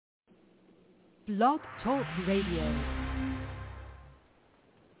Blog Talk Radio.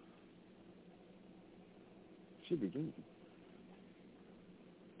 Should be doing it.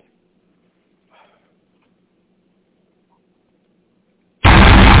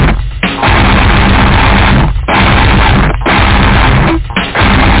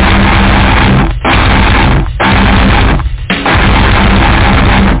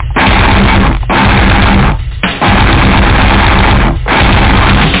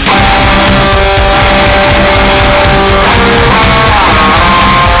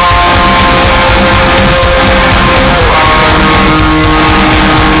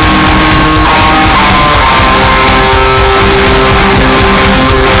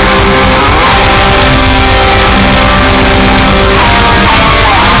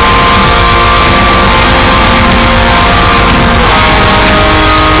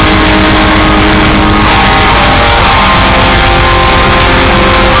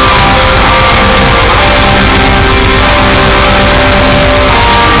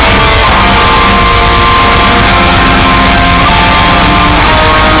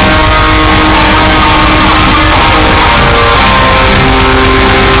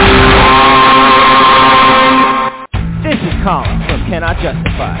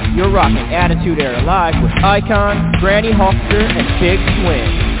 You're rocking Attitude Era Live with Icon, Granny Hawkster, and Big Swing.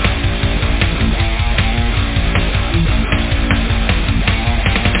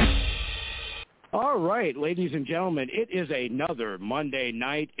 All right, ladies and gentlemen, it is another Monday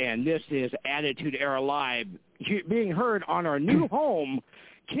night, and this is Attitude Era Live, being heard on our new home,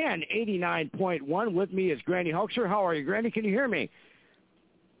 Ken 89.1. With me is Granny Hawkster. How are you, Granny? Can you hear me?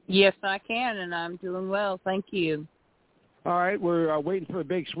 Yes, I can, and I'm doing well. Thank you. All right, we're waiting for a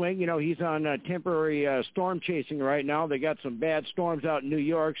Big Swing. You know, he's on temporary storm chasing right now. They got some bad storms out in New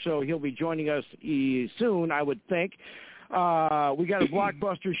York, so he'll be joining us soon, I would think. We got a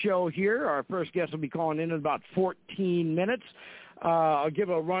blockbuster show here. Our first guest will be calling in about 14 minutes. I'll give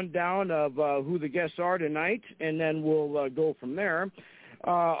a rundown of who the guests are tonight, and then we'll go from there.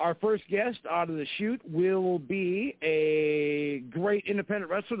 Our first guest out of the chute will be a great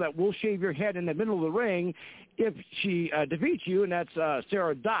independent wrestler that will shave your head in the middle of the ring if she defeats you, and that's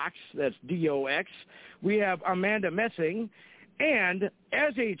Sarah Dox. That's D-O-X. We have Amanda Messing. And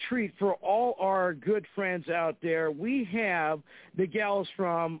as a treat for all our good friends out there, we have the gals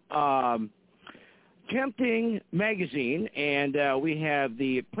from Tempting Magazine, and we have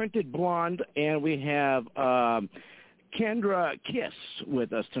the Printed Blonde, and we have Kendra Kiss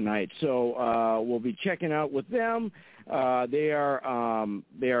with us tonight. So we'll be checking out with them. They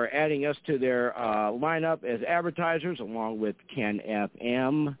are adding us to their lineup as advertisers, along with Ken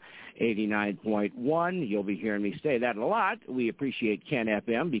FM 89.1. You'll be hearing me say that a lot. We appreciate Ken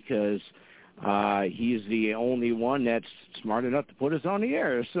FM because he's the only one that's smart enough to put us on the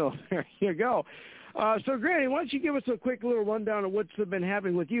air. So there you go. So, Granny, why don't you give us a quick little rundown of what's been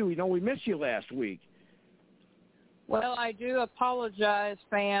happening with you? You know, we missed you last week. Well, I do apologize,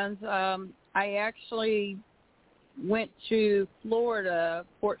 fans. I actually went to Florida,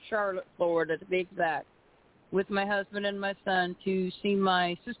 Port Charlotte, Florida, to be exact, with my husband and my son to see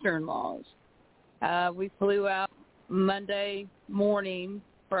my sister-in-laws. We flew out Monday morning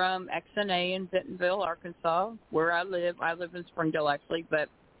from XNA in Bentonville, Arkansas, where I live. I live in Springdale, actually, but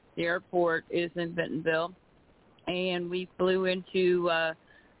the airport is in Bentonville. And we flew into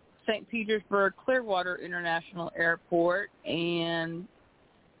St. Petersburg Clearwater International Airport and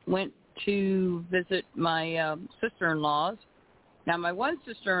went to visit my sister-in-laws. Now, my one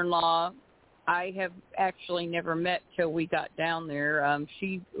sister-in-law I have actually never met till we got down there.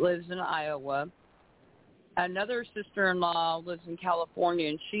 She lives in Iowa. Another sister-in-law lives in California,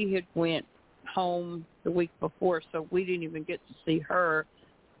 and she had went home the week before, so we didn't even get to see her.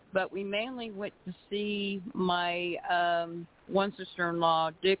 But we mainly went to see my one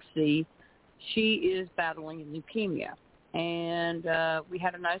sister-in-law, Dixie. She is battling leukemia. And we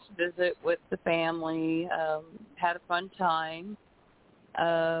had a nice visit with the family, had a fun time.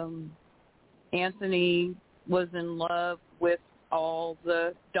 Anthony was in love with all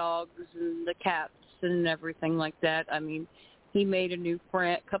the dogs and the cats and everything like that. I mean, he made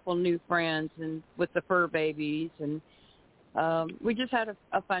a couple new friends and with the fur babies, and we just had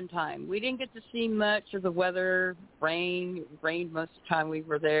a fun time. We didn't get to see much of the weather. It rained most of the time we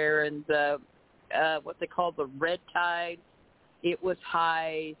were there, and what they call the red tide, it was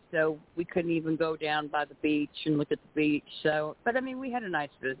high, so we couldn't even go down by the beach and look at the beach. So, but I mean, we had a nice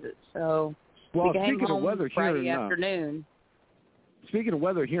visit. So we came home Friday afternoon. Speaking of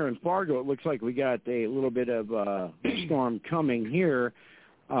weather here in Fargo, it looks like we got a little bit of a storm coming here.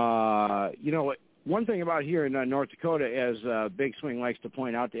 You know, one thing about here in North Dakota, as Big Swing likes to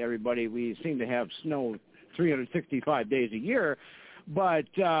point out to everybody, we seem to have snow 365 days a year. But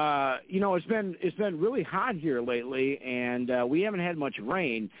it's been really hot here lately, and we haven't had much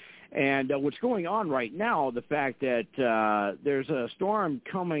rain. And what's going on right now, the fact that there's a storm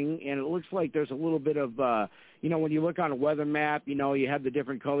coming, and it looks like there's a little bit of, when you look on a weather map, you have the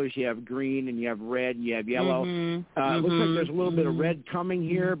different colors. You have green, and you have red, and you have yellow. It looks like there's a little bit of red coming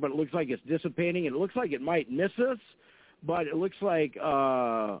here, but it looks like it's dissipating. It looks like it might miss us, but it looks like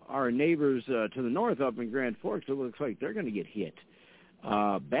our neighbors to the north up in Grand Forks, it looks like they're going to get hit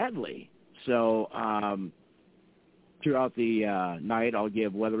badly. So throughout the night, I'll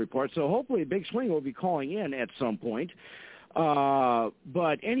give weather reports. So hopefully Big Swing will be calling in at some point.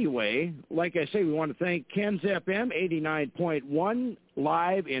 But anyway, like I say, we want to thank Ken's FM 89.1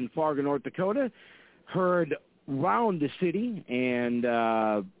 live in Fargo, North Dakota, heard round the city, and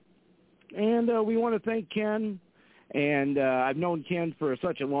we want to thank Ken. And I've known Ken for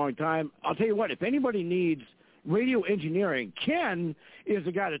such a long time. I'll tell you what, if anybody needs radio engineering, Ken is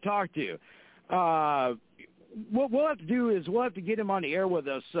the guy to talk to. What we'll have to do is we'll have to get him on the air with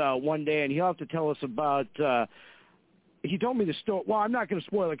us one day, and he'll have to tell us about he told me the story. Well, I'm not going to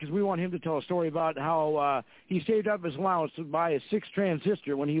spoil it because we want him to tell a story about how he saved up his allowance to buy a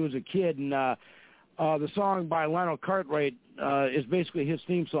 6-transistor when he was a kid, and the song by Lionel Cartwright is basically his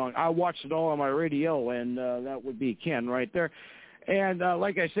theme song. I watched it all on my radio, and that would be Ken right there. And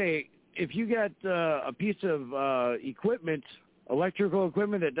like I say, if you got a piece of equipment, electrical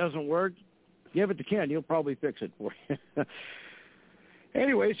equipment that doesn't work, give it to Ken. He'll probably fix it for you.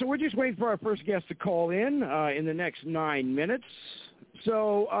 Anyway, so we're just waiting for our first guest to call in the next 9 minutes.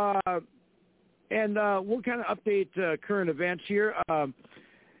 So, we'll kind of update current events here.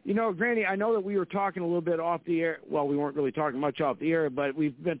 Granny, I know that we were talking a little bit off the air. Well, we weren't really talking much off the air, but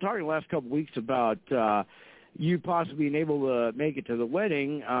we've been talking the last couple of weeks about you possibly being able to make it to the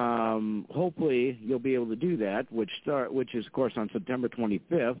wedding. Hopefully, you'll be able to do that, which is, of course, on September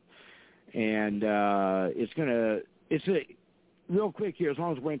 25th. And it's a real quick here, as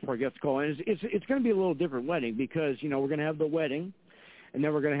long as we're waiting for our guests to call in. It's going to be a little different wedding because, we're going to have the wedding, and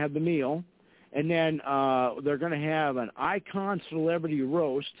then we're going to have the meal. And then they're going to have an icon celebrity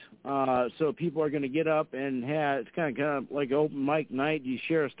roast. So people are going to get up and it's kind of like an open mic night. You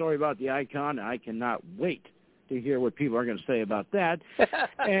share a story about the icon. I cannot wait to hear what people are going to say about that.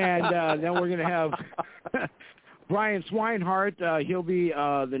 And then we're going to have Brian Swinehart. He'll be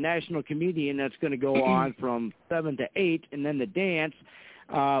the national comedian that's going to go on from 7 to 8, and then the dance,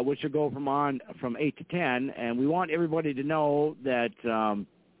 which will go from 8 to 10. And we want everybody to know that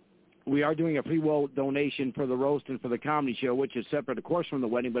we are doing a free will donation for the roast and for the comedy show, which is separate, of course, from the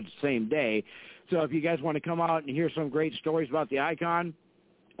wedding, but the same day. So if you guys want to come out and hear some great stories about the icon,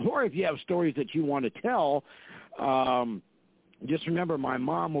 or if you have stories that you want to tell, just remember my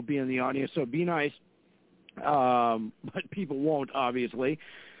mom will be in the audience, so be nice. But people won't, obviously.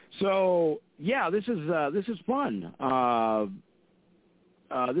 So yeah, this is fun.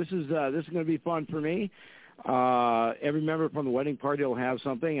 This is going to be fun for me. Every member from the wedding party will have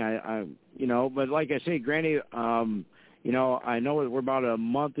something. But like I say, Granny, I know that we're about a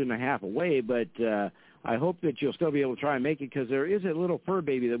month and a half away, but I hope that you'll still be able to try and make it because there is a little fur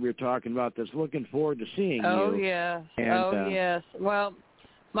baby that we were talking about that's looking forward to seeing you. Oh yes. And, yes. Well,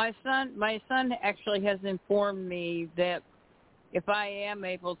 my son actually has informed me that if I am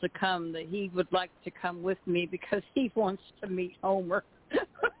able to come, that he would like to come with me because he wants to meet Homer.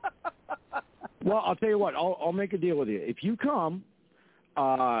 Well, I'll tell you what. I'll make a deal with you. If you come,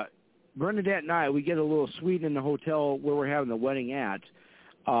 Bernadette and I, we get a little suite in the hotel where we're having the wedding at.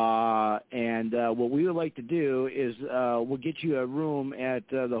 And what we would like to do is we'll get you a room at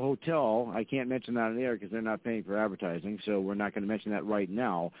the hotel. I can't mention that on the air because they're not paying for advertising, so we're not going to mention that right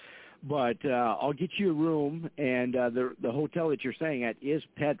now. But I'll get you a room, and the hotel that you're staying at is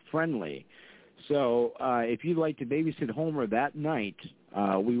pet-friendly. So if you'd like to babysit Homer that night,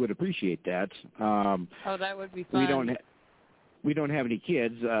 we would appreciate that. That would be fun. We don't have any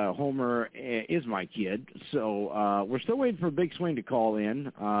kids. Homer is my kid, so we're still waiting for Big Swing to call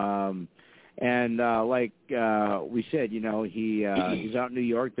in. Like we said, he's out in New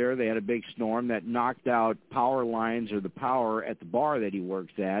York there. They had a big storm that knocked out power lines or the power at the bar that he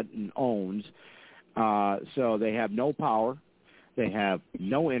works at and owns. So they have no power. They have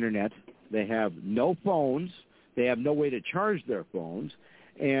no internet. They have no phones. They have no way to charge their phones.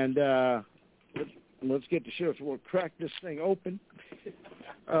 And let's get to show. So we'll crack this thing open.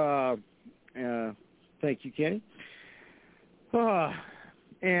 Thank you, Kenny.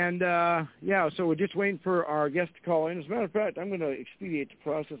 And, so we're just waiting for our guest to call in. As a matter of fact, I'm going to expedite the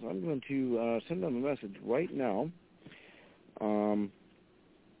process. I'm going to send them a message right now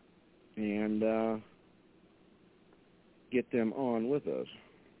and get them on with us.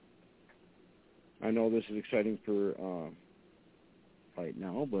 I know this is exciting for right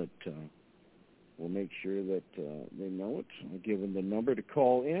now, but we'll make sure that they know it. I'll give them the number to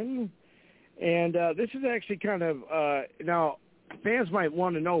call in. And this is actually kind of, now, fans might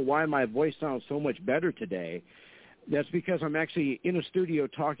want to know why my voice sounds so much better today. That's because I'm actually in a studio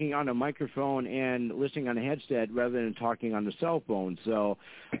talking on a microphone and listening on a headset rather than talking on the cell phone. So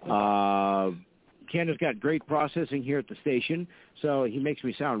Ken has got great processing here at the station, so he makes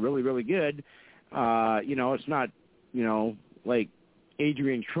me sound really, really good. It's not, like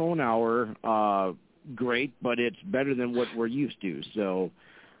Adrian Cronauer great, but it's better than what we're used to. So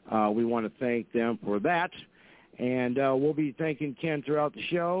we want to thank them for that. And we'll be thanking Ken throughout the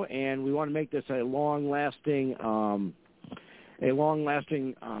show, and we want to make this a long-lasting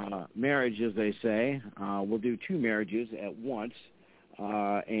marriage, as they say. We'll do 2 marriages at once.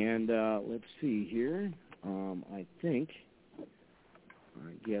 Let's see here. I think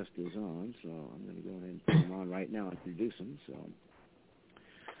our guest is on, so I'm going to go ahead and put him on right now and introduce him. So,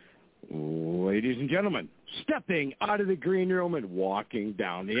 ladies and gentlemen, stepping out of the green room and walking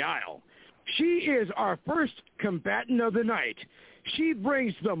down the aisle, she is our first combatant of the night. She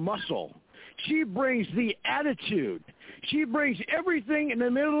brings the muscle. She brings the attitude. She brings everything in the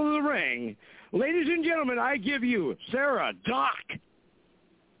middle of the ring. Ladies and gentlemen, I give you Sarah Doc.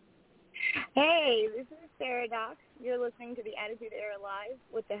 Hey, this is Sarah Doc. You're listening to the Attitude Era Live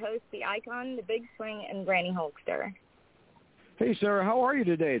with the host, the Icon, the Big Swing, and Granny Hulkster. Hey, Sarah, how are you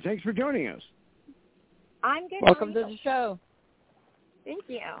today? Thanks for joining us. I'm good. Welcome to the show. Thank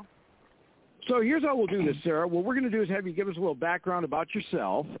you. So here's how we'll do this, Sarah. What we're going to do is have you give us a little background about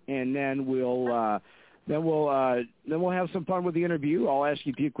yourself, and then we'll have some fun with the interview. I'll ask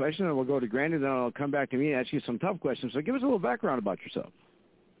you a few questions, and we'll go to Granny, then I'll come back to me and ask you some tough questions. So give us a little background about yourself.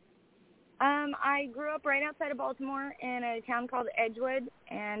 I grew up right outside of Baltimore in a town called Edgewood,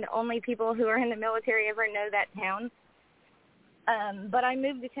 and only people who are in the military ever know that town. But I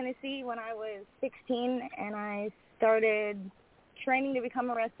moved to Tennessee when I was 16, and I started training to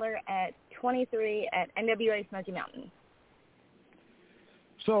become a wrestler at 23 at NWA Smoky Mountain.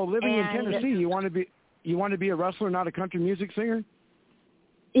 So living in Tennessee, you want to be a wrestler, not a country music singer?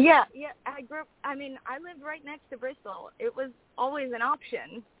 Yeah. I lived right next to Bristol. It was always an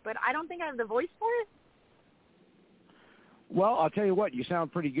option, but I don't think I have the voice for it. Well, I'll tell you what, you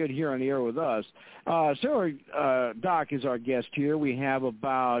sound pretty good here on the air with us. Sarah Doc is our guest here. We have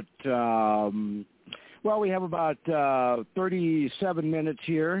about 37 minutes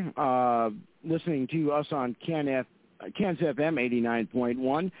here listening to us on Ken's FM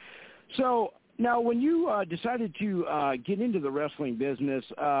 89.1. So now when you decided to get into the wrestling business,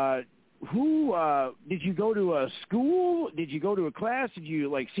 who did you go to a school? Did you go to a class? Did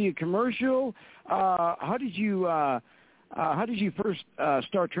you see a commercial? How did you first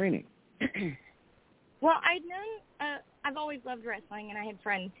start training? Well, I've always loved wrestling, and I had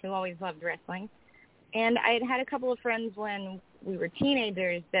friends who always loved wrestling. And I had a couple of friends when we were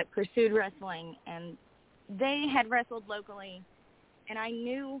teenagers that pursued wrestling, and they had wrestled locally, and I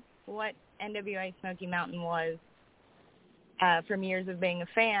knew what NWA Smoky Mountain was from years of being a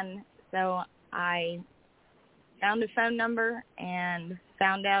fan. So I found a phone number and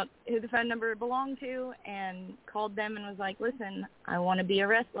found out who the phone number belonged to and called them and was like, listen, I want to be a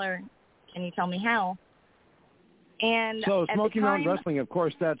wrestler. Can you tell me how? And so Smoky Mountain Wrestling, of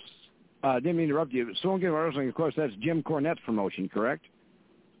course, that's didn't mean to interrupt you. Smoky Mountain Wrestling, of course, that's Jim Cornette's promotion, correct?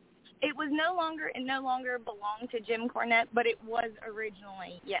 It no longer belonged to Jim Cornette, but it was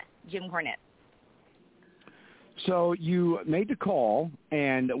originally, yes, Jim Cornette. So you made the call,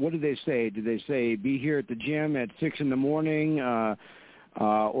 and what did they say? Did they say be here at the gym at 6 in the morning,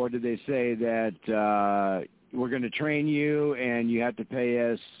 or did they say that we're going to train you and you have to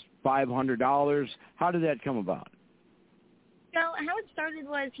pay us $500? How did that come about? So how it started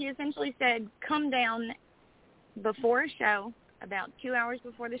was he essentially said, come down before a show, about 2 hours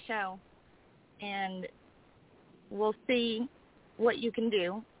before the show, and we'll see what you can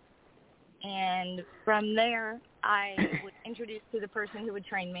do. And from there, I was introduced to the person who would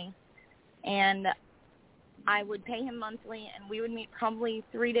train me, and I would pay him monthly, and we would meet probably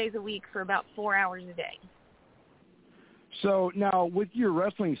 3 days a week for about 4 hours a day. So now, with your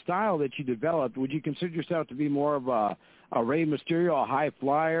wrestling style that you developed, would you consider yourself to be more of a Rey Mysterio, a high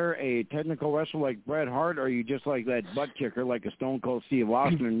flyer, a technical wrestler like Bret Hart, or are you just like that butt kicker like a Stone Cold Steve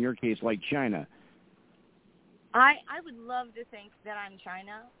Austin, in your case, like China? I would love to think that I'm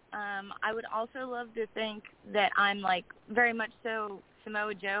China. I would also love to think that I'm, like, very much so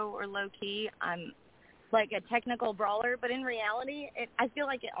Samoa Joe or low-key. I'm, like, a technical brawler. But in reality, I feel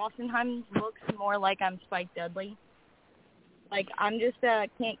like it oftentimes looks more like I'm Spike Dudley. Like, I'm just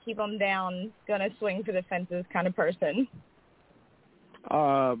can't keep them down, gonna swing for the fences kind of person.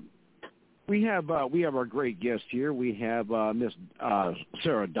 We have our great guest here. We have Miss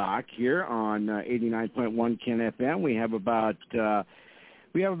Sarah Dock here on 89.1 Ken FM. We have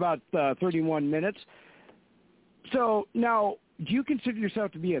about 31 minutes. So now, do you consider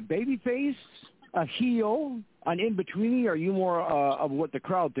yourself to be a babyface, a heel, an in-between, or are you more of what the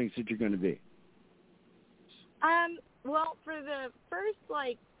crowd thinks that you're going to be? Well, for the first,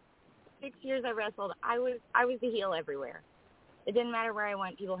 6 years I wrestled, I was the heel everywhere. It didn't matter where I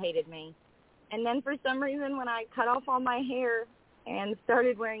went, people hated me. And then for some reason, when I cut off all my hair and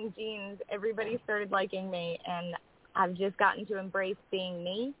started wearing jeans, everybody started liking me, and I've just gotten to embrace being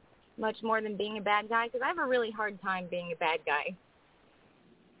me much more than being a bad guy, because I have a really hard time being a bad guy.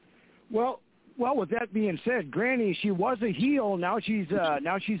 Well, with that being said, Granny, she was a heel. Now she's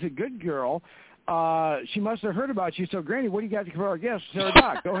a good girl. She must have heard about you. So, Granny, what do you got for our guest, Sarah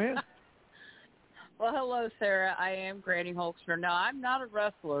Dock? Go ahead. Well, hello, Sarah. I am Granny Hulkster. Now, I'm not a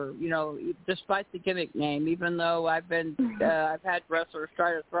wrestler, despite the gimmick name, even though I've had wrestlers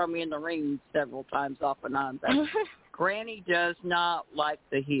try to throw me in the ring several times off and on. But Granny does not like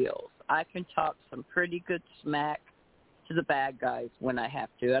the heels. I can talk some pretty good smack to the bad guys when I have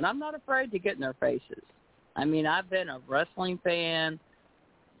to, and I'm not afraid to get in their faces. I mean, I've been a wrestling fan.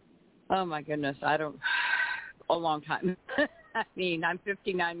 Oh, my goodness, a long time. I mean, I'm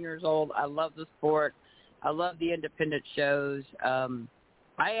 59 years old. I love the sport. I love the independent shows.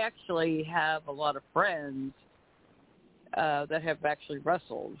 I actually have a lot of friends that have actually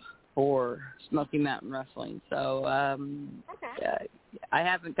wrestled for Smoky Mountain Wrestling. So I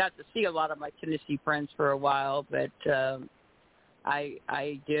haven't got to see a lot of my Tennessee friends for a while, but I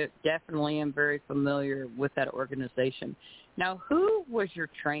definitely am very familiar with that organization. Now, who was your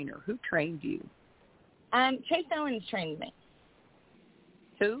trainer? Who trained you? Chase Owens trained me.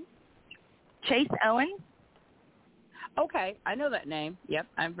 Who? Chase Owens. Okay, I know that name. Yep,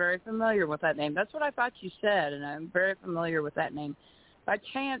 I'm very familiar with that name. That's what I thought you said, and I'm very familiar with that name. By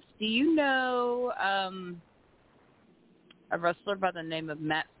chance, do you know a wrestler by the name of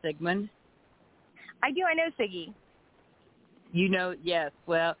Matt Sigmund? I do. I know Siggy. You know, yes.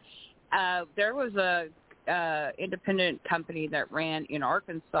 Well, there was a independent company that ran in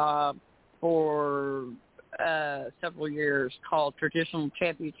Arkansas for several years called Traditional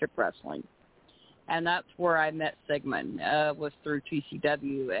Championship Wrestling. And that's where I met Sigmund, was through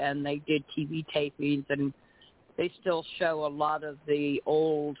TCW. And they did TV tapings, and they still show a lot of the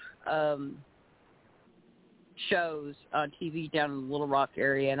old shows on TV down in the Little Rock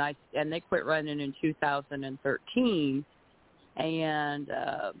area. And they quit running in 2013. And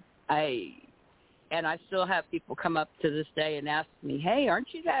I still have people come up to this day and ask me, hey,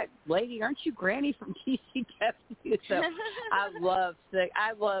 aren't you that lady? Aren't you Granny from TCW? So I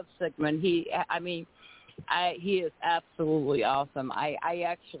love Sigmund. He is absolutely awesome. I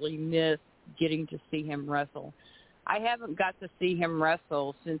actually miss getting to see him wrestle. I haven't got to see him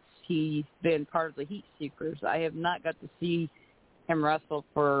wrestle since he's been part of the Heat Seekers. I have not got to see him wrestle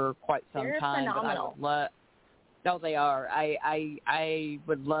for quite some time. Phenomenal. No, they are. I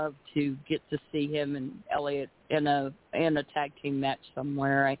would love to get to see him and Elliot in a tag team match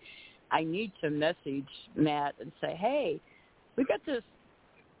somewhere. I need to message Matt and say, hey, we got this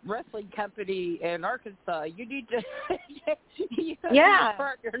wrestling company in Arkansas. You need to, you and your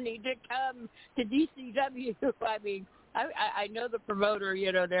partner need to come to DCW. I mean, I know the promoter,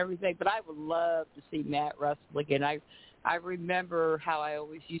 and everything, but I would love to see Matt wrestle again. I remember how I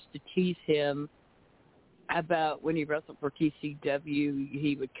always used to tease him about when he wrestled for TCW,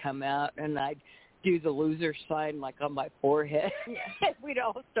 he would come out and I'd do the loser sign like on my forehead. We'd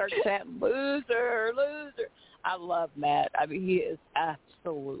all start chanting, loser, loser. I love Matt. I mean, he is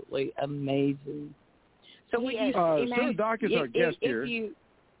absolutely amazing. So when you see Matt, Doc is our guest here.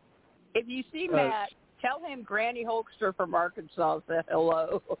 If you see Matt, tell him Granny Hulkster from Arkansas said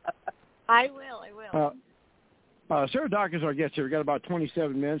hello. I will. Sarah Dock is our guest here. We've got about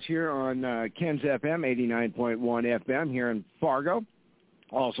 27 minutes here on Ken's FM, 89.1 FM here in Fargo.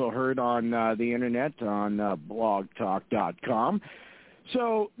 Also heard on the Internet on blogtalk.com.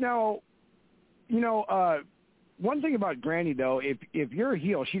 So now, one thing about Granny, though, if you're a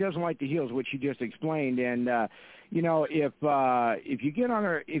heel, she doesn't like the heels, which she just explained. And, if you get on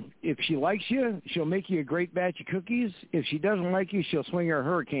her, if she likes you, she'll make you a great batch of cookies. If she doesn't like you, she'll swing her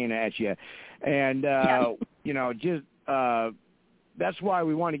hurricane at you. And just that's why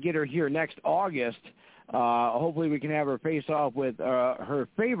we want to get her here next August. Hopefully we can have her face off with her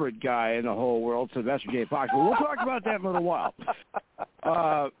favorite guy in the whole world, Sylvester J. Fox. But we'll talk about that in a little while.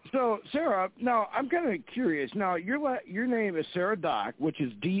 So, Sarah, now I'm kind of curious. Now, your name is Sarah Doc, which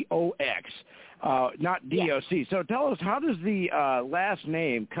is D-O-X, not D-O-C. Yes. So tell us, how does the last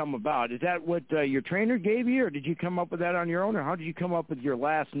name come about? Is that what your trainer gave you, or did you come up with that on your own, or how did you come up with your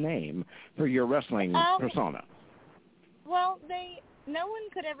last name for your wrestling persona? Well, no one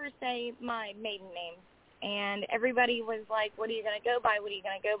could ever say my maiden name. And everybody was like, what are you going to go by? What are you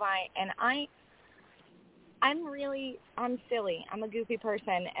going to go by? And I'm silly. I'm a goofy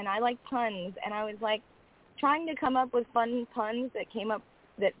person, and I like puns. And I was like trying to come up with fun puns that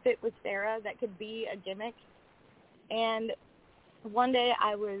fit with Sarah, that could be a gimmick. And one day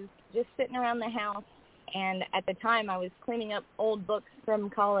I was just sitting around the house, and at the time I was cleaning up old books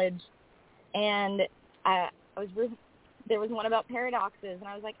from college, and there was one about paradoxes, and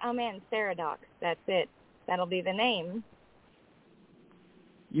I was like, oh man, Saradox, that's it. That'll be the name.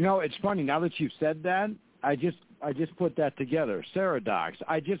 It's funny, now that you've said that, I just put that together. Saradox.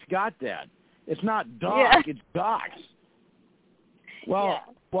 I just got that. It's not Doc, It's Docs. Well,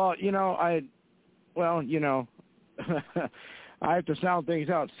 I have to sound things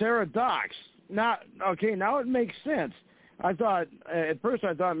out. Saradox. Now it makes sense. At first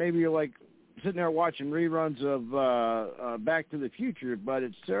I thought maybe you're like sitting there watching reruns of Back to the Future, but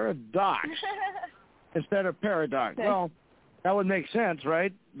it's Saradox. Instead of paradox. Well, that would make sense,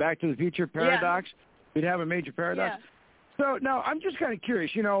 right? Back to the Future, paradox. Yeah. We'd have a major paradox. Yeah. So now I'm just kind of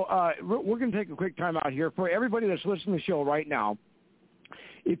curious. We're going to take a quick time out here. For everybody that's listening to the show right now,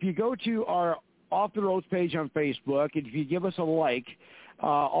 if you go to our Off the Roads page on Facebook, if you give us a like,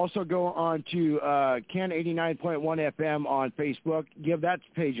 also go on to Ken 89.1 FM on Facebook, give that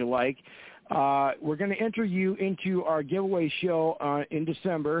page a like. We're going to enter you into our giveaway show in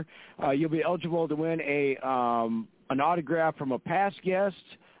December. You'll be eligible to win an autograph from a past guest,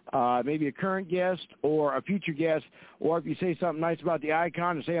 maybe a current guest, or a future guest. Or if you say something nice about the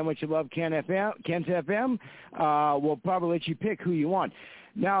icon and say how much you love Ken's FM, we'll probably let you pick who you want.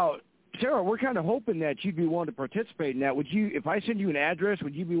 Now, Sarah, we're kind of hoping that you'd be willing to participate in that. Would you, if I send you an address,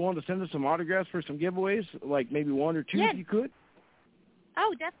 would you be willing to send us some autographs for some giveaways, like maybe one or two if you could?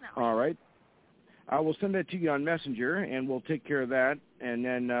 Oh, definitely. All right. I will send that to you on Messenger, and we'll take care of that. And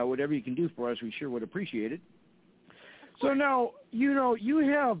then whatever you can do for us, we sure would appreciate it. So now, you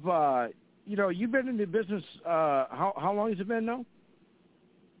have, you've been in the business, how long has it been now?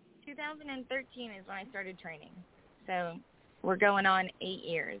 2013 is when I started training. So we're going on 8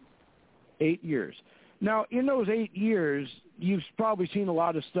 years. 8 years. Now, in those 8 years, you've probably seen a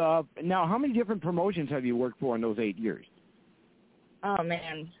lot of stuff. Now, how many different promotions have you worked for in those 8 years? Oh,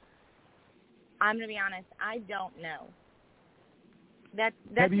 man. I'm going to be honest, I don't know. That's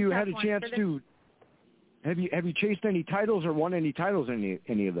have you had a one. chance to? Have you chased any titles or won any titles in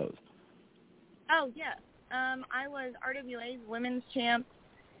any of those? Oh yeah, I was RWA's women's champ.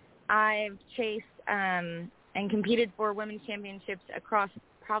 I've chased and competed for women's championships across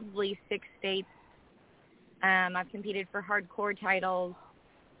probably 6 states. I've competed for hardcore titles,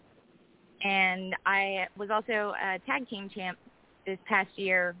 and I was also a tag team champ this past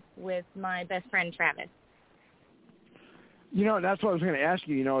year with my best friend Travis. That's what I was going to ask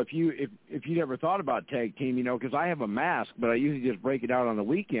you. If you'd ever thought about tag team, because I have a mask, but I usually just break it out on the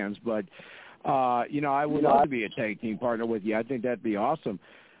weekends. But I would love to be a tag team partner with you. I think that'd be awesome.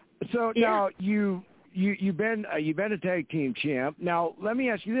 So now you've been a tag team champ. Now let me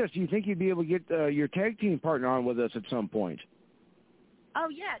ask you this: do you think you'd be able to get your tag team partner on with us at some point? Oh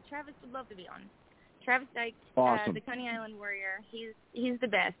yeah, Travis would love to be on. Travis Dykes, awesome. The Coney Island Warrior. He's the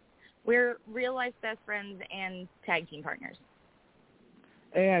best. We're real-life best friends and tag team partners.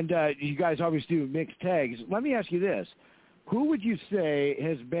 And you guys obviously do mixed tags. Let me ask you this. Who would you say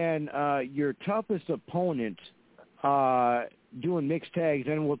has been your toughest opponent doing mixed tags?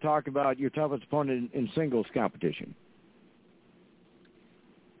 And we'll talk about your toughest opponent in singles competition.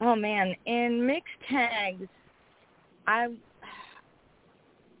 Oh, man. In mixed tags, I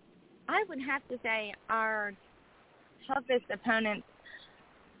would have to say our toughest opponents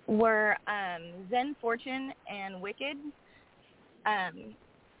were Zen Fortune and Wicked.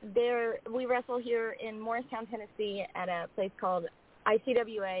 We wrestle here in Morristown, Tennessee at a place called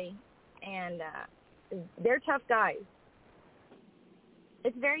ICWA, and they're tough guys.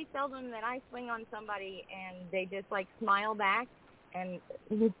 It's very seldom that I swing on somebody and they just smile back, and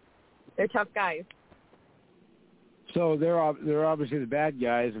they're tough guys. So they're obviously the bad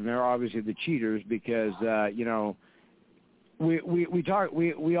guys, and they're obviously the cheaters because,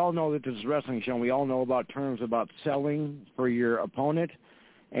 we all know that this is a wrestling show, and we all know about terms about selling for your opponent,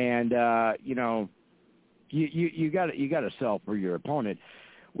 and you know, you got to sell for your opponent.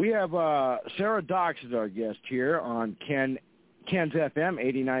 We have Sarah Dox as our guest here on Ken's FM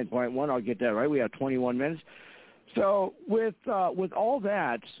 89.1. I'll get that right. We have 21 minutes. So with all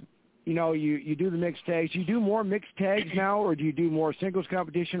that, you know, you do the mixed tags. You do more mixed tags now, or do you do more singles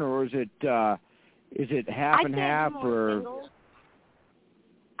competition, or is it half and half? Or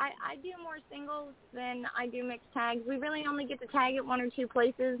I do more singles than I do mixed tags. We really only get to tag at one or two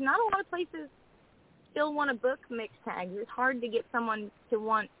places. Not a lot of places still want to book mixed tags. It's hard to get someone to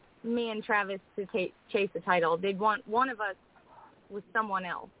want me and Travis to chase the title. They'd want one of us with someone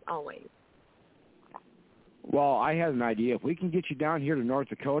else always. Well, I had an idea. If we can get you down here to North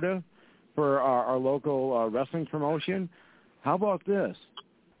Dakota for our local wrestling promotion, how about this?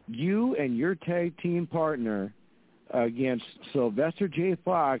 You and your tag team partner against Sylvester J.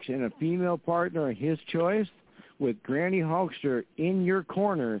 Fox and a female partner of his choice with Granny Hulkster in your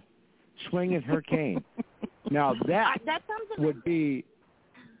corner swinging her cane. Now that would be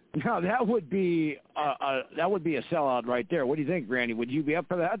a sellout right there. What do you think, Granny? Would you be up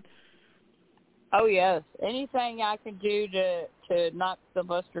for that? Oh, yes. Anything I can do to knock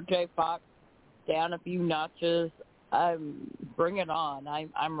Sylvester J. Fox down a few notches, bring it on.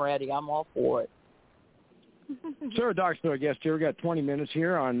 I'm ready. I'm all for it. Sarah Dox, our guest here. We got 20 minutes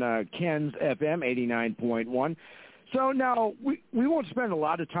here on Ken's FM 89.1. So now we won't spend a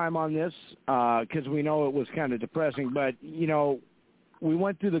lot of time on this because we know it was kind of depressing. But, you know, we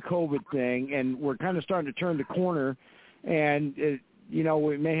went through the COVID thing, and we're kind of starting to turn the corner, and you know,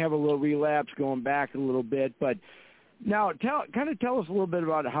 we may have a little relapse going back a little bit, but now tell us a little bit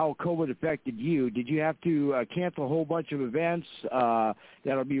about how COVID affected you. Did you have to cancel a whole bunch of events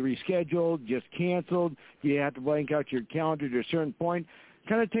that'll be rescheduled, just canceled? Do you have to blank out your calendar to a certain point?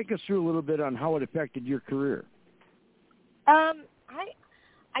 Kind of take us through a little bit on how it affected your career.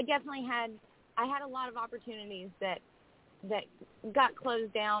 I definitely had a lot of opportunities that got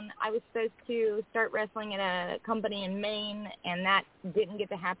closed down. I was supposed to start wrestling at a company in Maine, and that didn't get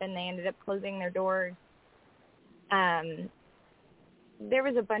to happen. They ended up closing their doors. There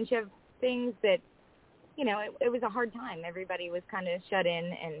was a bunch of things that, you know, it was a hard time. Everybody was kind of shut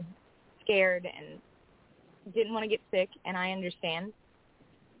in and scared and didn't want to get sick, and I understand.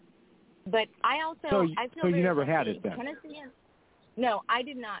 But I feel so you never lucky. had it then? No, I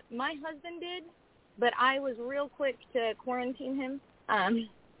did not. My husband did. But I was real quick to quarantine him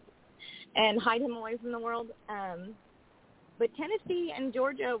and hide him away from the world. But Tennessee and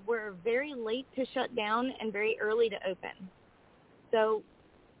Georgia were very late to shut down and very early to open. So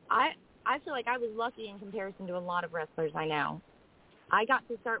I feel like I was lucky in comparison to a lot of wrestlers I know. I got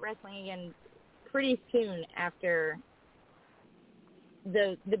to start wrestling again pretty soon after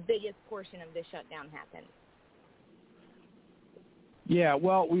the biggest portion of the shutdown happened. Yeah,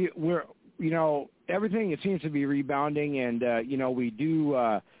 well, we're you know, everything, it seems to be rebounding, and you know, we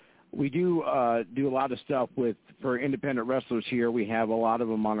do do a lot of stuff for independent wrestlers here. We have a lot of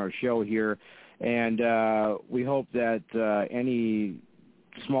them on our show here, and we hope that any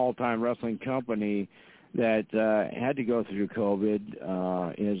small-time wrestling company that had to go through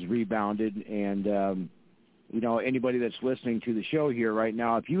COVID is rebounded, and you know, anybody that's listening to the show here right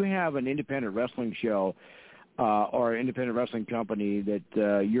now, if you have an independent wrestling show or an independent wrestling company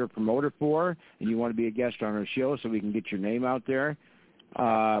that you're a promoter for and you want to be a guest on our show so we can get your name out there,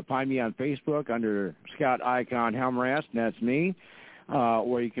 find me on Facebook under Scott Icon Helmrast, and that's me,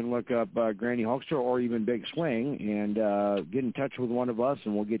 or you can look up Granny Hulkster or even Big Swing and get in touch with one of us,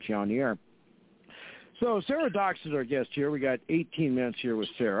 and we'll get you on the air. So Sarah Dox is our guest here. We got 18 minutes here with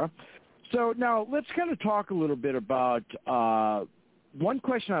Sarah. So now let's kind of talk a little bit about one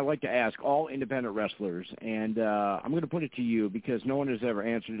question I like to ask all independent wrestlers, and I'm going to put it to you because no one has ever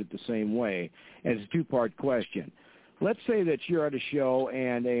answered it the same way, and it's a two-part question. Let's say that you're at a show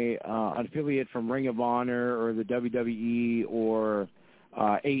and an affiliate from Ring of Honor or the WWE or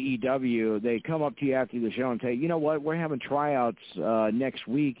AEW, they come up to you after the show and say, you know what, we're having tryouts next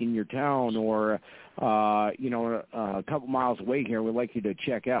week in your town or, you know, a couple miles away here. We'd like you to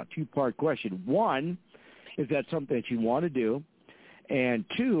check out. Two-part question. One, is that something that you want to do? And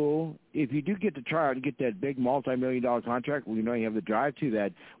two, if you do get to try out and get that big multi-million-dollar contract, we know you have the drive to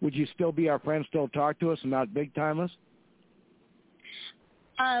that, would you still be our friend, still talk to us and not big-time us?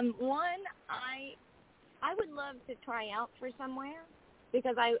 One, I would love to try out for somewhere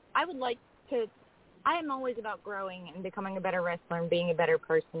because I would like to – I am always about growing and becoming a better wrestler and being a better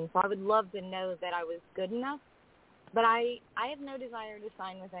person, so I would love to know that I was good enough. But I have no desire to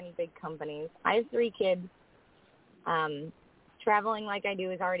sign with any big companies. I have 3 kids. traveling like I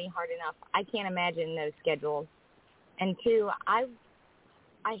do is already hard enough. I can't imagine those schedules. And 2, I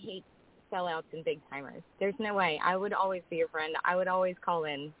hate sellouts and big timers. There's no way. I would always be your friend. I would always call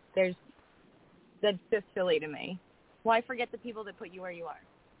in. That's just silly to me. Why forget the people that put you where you are?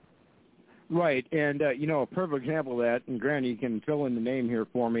 Right, and a perfect example of that, and Granny, you can fill in the name here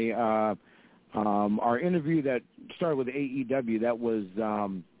for me. Our interview that started with AEW, that was,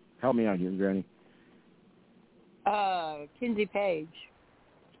 help me out here, Granny. Kenzie Page.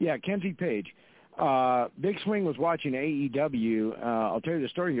 Yeah, Kenzie Page. Big Swing was watching AEW. I'll tell you the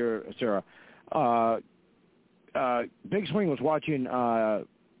story here, Sarah. Big Swing was watching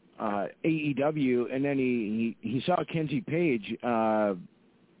AEW, and then he saw Kenzie Page on,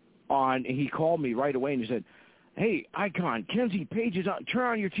 and he called me right away and he said, "Hey, Icon, Kenzie Page is on. Turn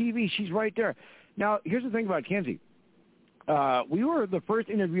on your TV. She's right there." Now, here's the thing about Kenzie. We were the first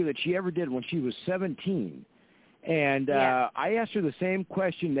interview that she ever did when she was 17. And I asked her the same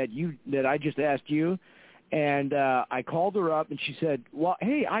question that I just asked you, and I called her up, and she said, "Well,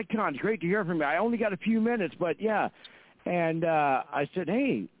 hey, Icon, it's great to hear from you. I only got a few minutes, but yeah." And I said,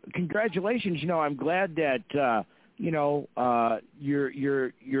 "Hey, congratulations. I'm glad that you're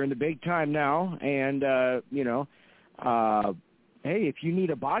in the big time now, and hey, if you need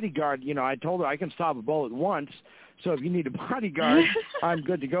a bodyguard, I told her I can stop a bullet once, so if you need a bodyguard, I'm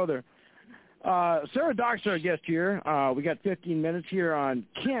good to go there." Sarah Doc's our guest here. We got 15 minutes here on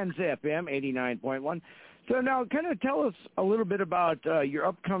Ken's FM 89.1. So now, kind of tell us a little bit about your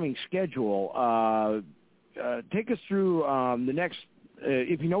upcoming schedule. Take us through the next,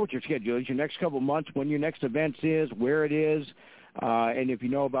 if you know what your schedule is, your next couple of months, when your next event is, where it is, and if you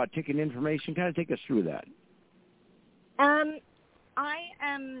know about ticket information, kind of take us through that. I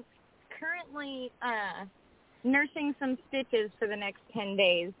am currently nursing some stitches for the next 10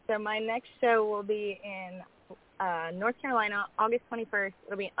 days. So my next show will be in North Carolina, August 21st.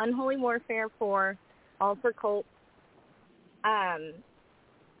 It'll be Unholy Warfare 4, all for Colt.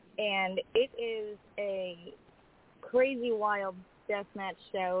 And it is a crazy, wild deathmatch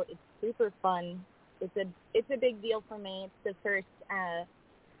show. It's super fun. It's a big deal for me. It's the first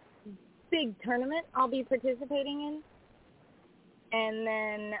big tournament I'll be participating in. And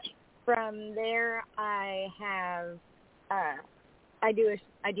then from there, I have I do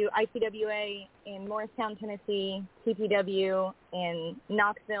ICWA in Morristown, Tennessee, TPW in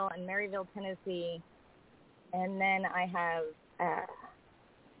Knoxville and Maryville, Tennessee, and then I have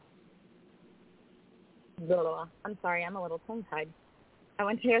I'm sorry, I'm a little tongue-tied. I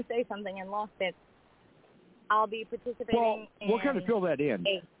went to go say something and lost it. I'll be participating in... We'll kind of fill that in.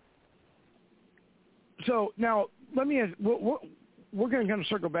 So now, let me ask, we're going to kind of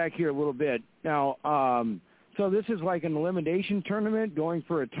circle back here a little bit. Now, so this is like an elimination tournament, going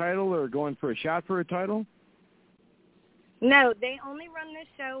for a title or going for a shot for a title? No, they only run this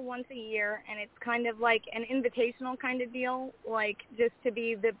show once a year, and it's kind of like an invitational kind of deal, like just to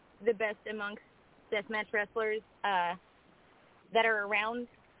be the best amongst deathmatch wrestlers that are around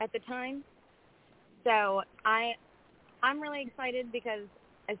at the time. So I'm really excited because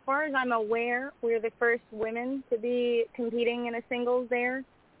as far as I'm aware, we're the first women to be competing in a singles there.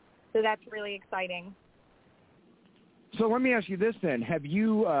 So that's really exciting. So let me ask you this then. Have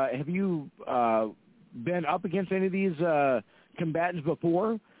you been up against any of these combatants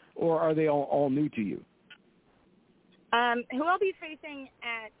before, or are they all new to you? Who I'll be facing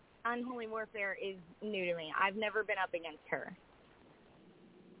at Unholy Warfare is new to me. I've never been up against her.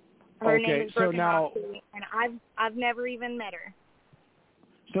 Her name is Broken Roxy, and I've never even met her.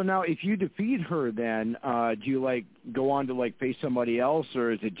 So now, if you defeat her, then do you like go on to like face somebody else, or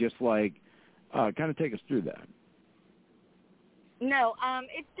is it just like kind of take us through that? No,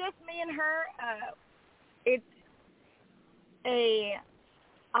 it's just me and her. It's a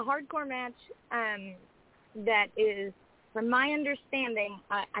hardcore match that is, from my understanding,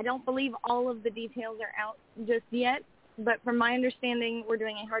 I don't believe all of the details are out just yet, but from my understanding, we're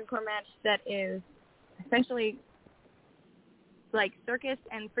doing a hardcore match that is essentially like circus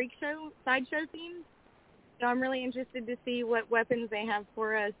and freak show, sideshow themed. So I'm really interested to see what weapons they have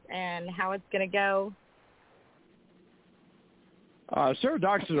for us and how it's going to go. Sarah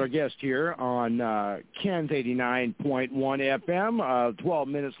Dox is our guest here on Ken's 89.1 FM, 12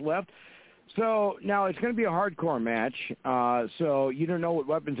 minutes left. So now it's going to be a hardcore match, so you don't know what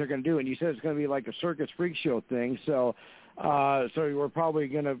weapons they're going to do, and you said it's going to be like a circus freak show thing, so we're probably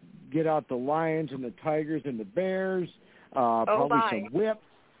going to get out the lions and the tigers and the bears, probably some whips.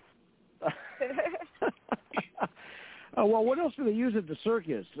 Well, what else do they use at the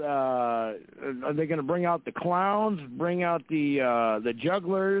circus? Are they going to bring out the clowns, bring out the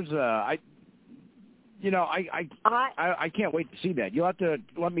jugglers? I can't wait to see that. You'll have to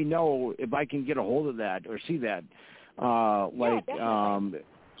let me know if I can get a hold of that or see that.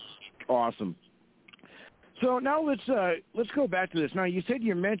 Awesome. So now let's go back to this. Now you said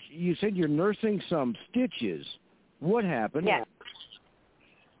you're nursing some stitches. What happened? Yes.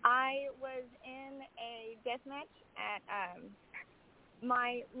 I was in a death match at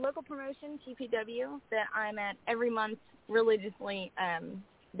my local promotion, TPW, that I'm at every month religiously.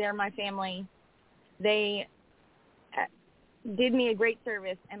 They're my family. They did me a great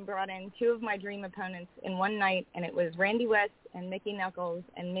service and brought in two of my dream opponents in one night, and it was Randy West and Mickey Knuckles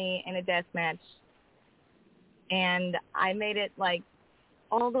and me in a death match. And I made it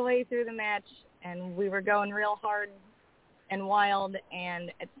all the way through the match, and we were going real hard and wild.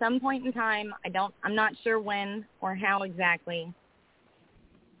 And at some point in time, I'm not sure when or how exactly,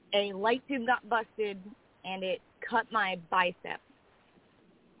 a light tube got busted and it cut my bicep.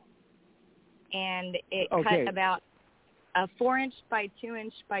 And it cut about a 4-inch by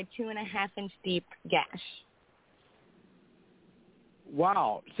 2-inch by 2.5-inch deep gash.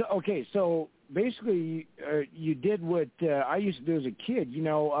 Wow. So basically, you did what I used to do as a kid.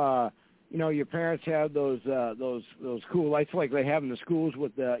 Your parents had those cool lights like they have in the schools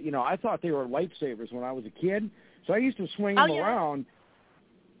with the. I thought they were lightsabers when I was a kid, so I used to swing them around.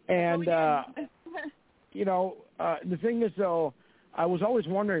 And the thing is, though, I was always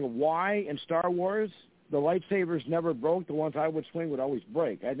wondering why in Star Wars the lightsabers never broke. The ones I would swing would always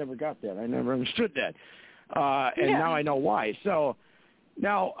break. I never got that. I never understood that. And now I know why. So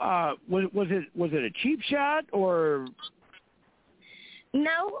now, was it a cheap shot or?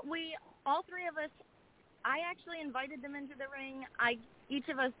 No, all three of us, I actually invited them into the ring. Each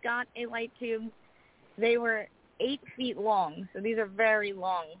of us got a light tube. They were 8 feet long, so these are very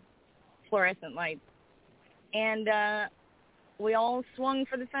long fluorescent lights. And we all swung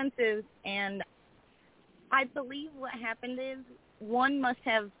for the fences, and I believe what happened is one must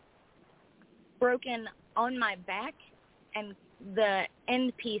have broken on my back, and the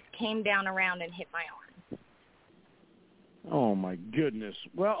end piece came down around and hit my arm. Oh, my goodness.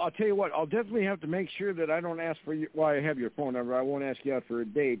 Well, I'll tell you what, I'll definitely have to make sure that I don't ask for you. Well, I have your phone number. I won't ask you out for a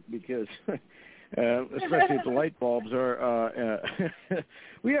date because, especially if the light bulbs are.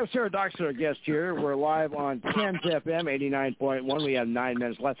 We have Sarah Doxer, our guest here. We're live on Ken's FM 89.1. We have 9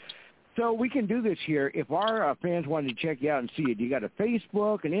 minutes left. So we can do this here. If our fans wanted to check you out and see it, you got a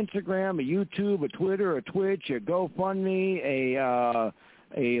Facebook, an Instagram, a YouTube, a Twitter, a Twitch, a GoFundMe,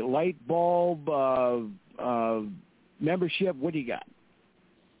 a light bulb membership. What do you got?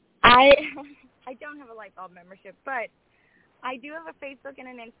 I don't have a light bulb membership, but I do have a Facebook and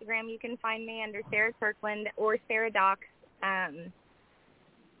an Instagram. You can find me under Sarah Kirkland or Sarah Dox.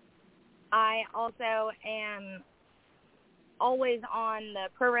 I also am always on the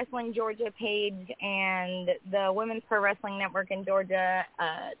Pro Wrestling Georgia page and the Women's Pro Wrestling Network in Georgia,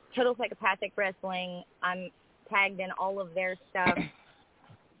 Total Psychopathic Wrestling. I'm tagged in all of their stuff.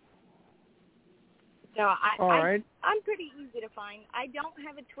 So I'm pretty easy to find. I don't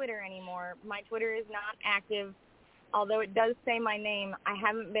have a Twitter anymore. My Twitter is not active, although it does say my name. I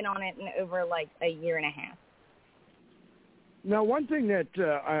haven't been on it in over a year and a half. Now, one thing that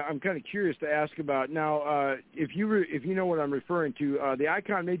I'm kind of curious to ask about. Now, if you know what I'm referring to, the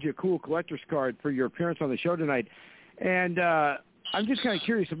Icon made you a cool collector's card for your appearance on the show tonight, and I'm just kind of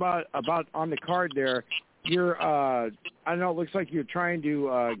curious about on the card there. You're I don't know. It looks like you're trying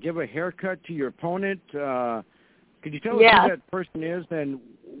to give a haircut to your opponent. Could you tell us who that person is, and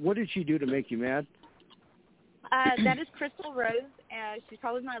what did she do to make you mad? That is Crystal Rose. She's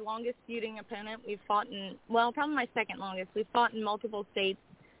probably my longest feuding opponent. We've fought probably my second longest. We've fought in multiple states.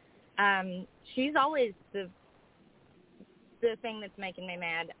 She's always the thing that's making me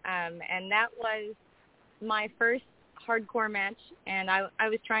mad. And that was my first hardcore match, and I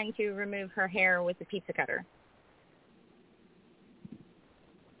was trying to remove her hair with a pizza cutter.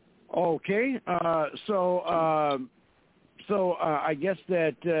 Okay. So I guess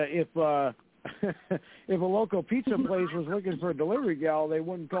that if if a local pizza place was looking for a delivery gal, they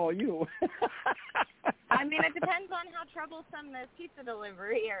wouldn't call you. I mean, it depends on how troublesome this pizza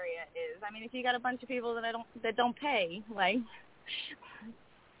delivery area is. I mean, if you got a bunch of people that don't pay,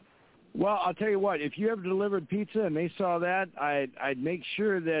 Well, I'll tell you what. If you ever delivered pizza and they saw that, I'd make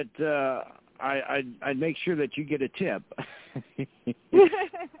sure that I'd make sure that you get a tip.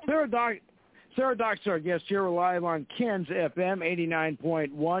 Sarah Dox, our guest here. We're live on Ken's FM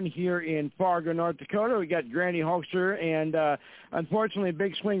 89.1 here in Fargo, North Dakota. We got Granny Hulkster, and unfortunately,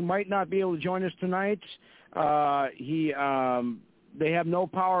 Big Swing might not be able to join us tonight. They have no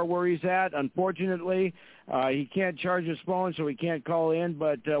power where he's at, unfortunately. He can't charge his phone, so he can't call in,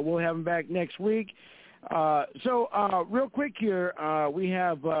 but we'll have him back next week. So real quick here, we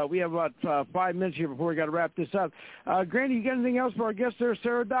have about 5 minutes here before we got to wrap this up. Granny, you got anything else for our guest there,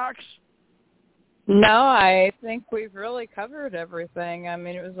 Sarah Dox? No, I think we've really covered everything. I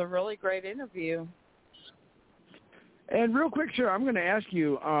mean, it was a really great interview. And real quick, sir, I'm going to ask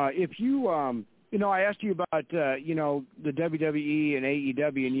you if you, I asked you about, the WWE and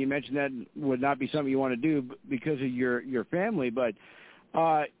AEW, and you mentioned that would not be something you want to do because of your family. But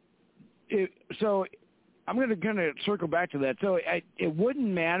so I'm going to kind of circle back to that. So it wouldn't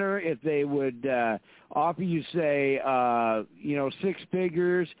matter if they would offer you, say, 6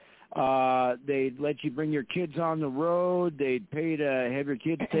 figures. They'd let you bring your kids on the road. They'd pay to have your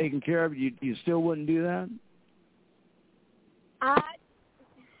kids taken care of. You still wouldn't do that?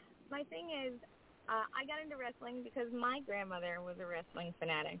 My thing is, I got into wrestling because my grandmother was a wrestling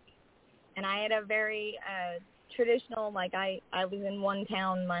fanatic. And I had a very traditional, I was in one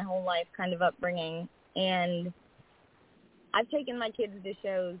town my whole life kind of upbringing. And I've taken my kids to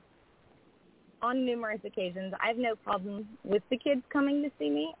shows on numerous occasions. I have no problem with the kids coming to see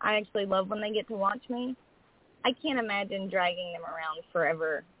me. I actually love when they get to watch me. I can't imagine dragging them around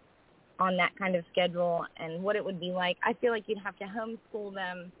forever on that kind of schedule and what it would be like. I feel like you'd have to homeschool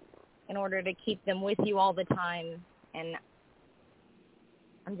them in order to keep them with you all the time. And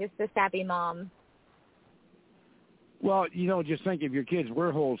I'm just a sappy mom. Well, just think if your kids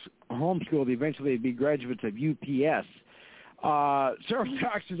were homeschooled, eventually they'd be graduates of UPS. Sarah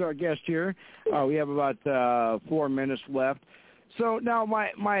Dox is our guest here. We have about 4 minutes left. So now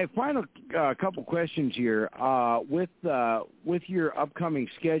my final couple questions here with your upcoming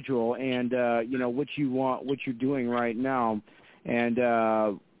schedule and what you're doing right now,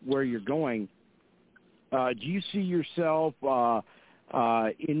 and where you're going. Do you see yourself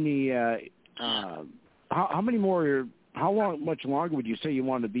in the how much longer would you say you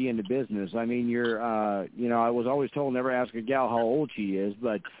want to be in the business? I mean, you're, I was always told never ask a gal how old she is,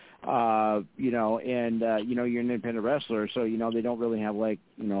 but, you're an independent wrestler, so, they don't really have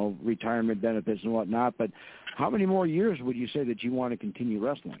retirement benefits and whatnot. But how many more years would you say that you want to continue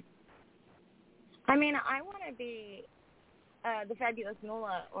wrestling? I mean, I want to be the Fabulous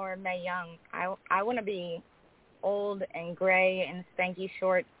Moolah or Mae Young. I want to be old and gray and spanky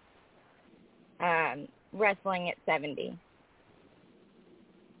shorts, wrestling at 70.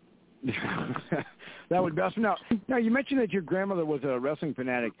 That would best. Now, you mentioned that your grandmother was a wrestling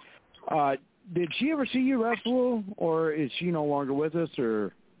fanatic. Did she ever see you wrestle, or is she no longer with us?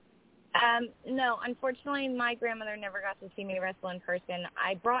 Or no, unfortunately, my grandmother never got to see me wrestle in person.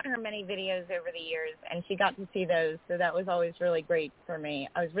 I brought her many videos over the years, and she got to see those, so that was always really great for me.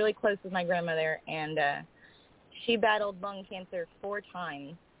 I was really close with my grandmother, and she battled lung cancer 4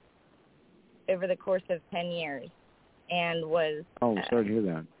 times over the course of 10 years, and was... Oh, sorry to hear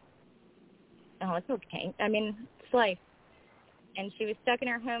that. Oh, it's okay. I mean, it's life. And she was stuck in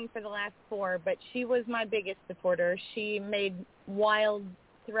her home for the last 4, but she was my biggest supporter. She made wild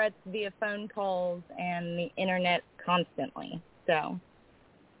threats via phone calls and the internet constantly. So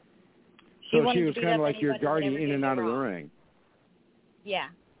she was kind of like your guardian in and out of the ring. Yeah.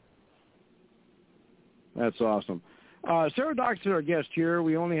 That's awesome. Sarah Dox is our guest here.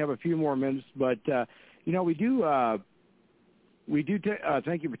 We only have a few more minutes, but we do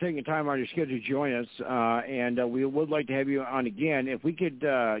thank you for taking time out of your schedule to join us, and we would like to have you on again. If we could,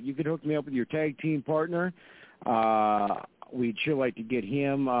 you could hook me up with your tag team partner. We'd sure like to get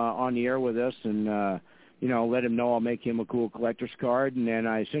him on the air with us, and let him know I'll make him a cool collector's card, and then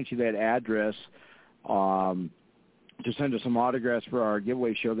I sent you that address to send us some autographs for our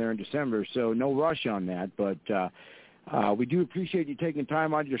giveaway show there in December. So no rush on that, but we do appreciate you taking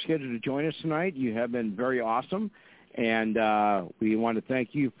time out of your schedule to join us tonight. You have been very awesome. And we want to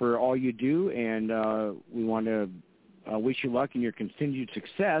thank you for all you do, and we want to wish you luck in your continued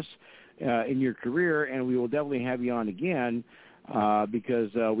success in your career, and we will definitely have you on again because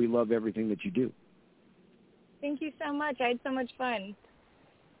we love everything that you do. Thank you so much. I had so much fun.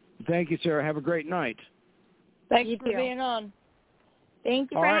 Thank you, Sarah. Have a great night. Thank you for being on. Thank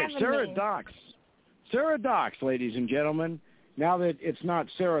you for having me. Sarah Dox. Sarah Dox, ladies and gentlemen. Now that it's not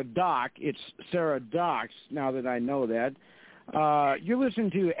Sarah Doc, it's Sarah Dox, now that I know that. You're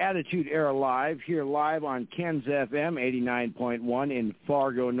listening to Attitude Era Live, here live on Ken's FM 89.1 in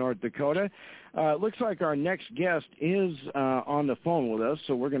Fargo, North Dakota. Looks like our next guest is on the phone with us,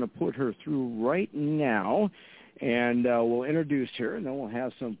 so we're going to put her through right now, and we'll introduce her, and then we'll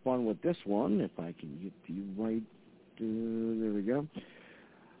have some fun with this one, if I can get the right... there we go.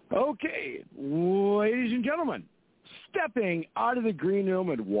 Okay, ladies and gentlemen, stepping out of the green room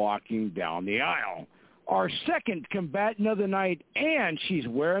and walking down the aisle, our second combatant of the night, and she's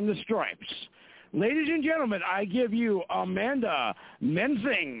wearing the stripes. Ladies and gentlemen, I give you Amanda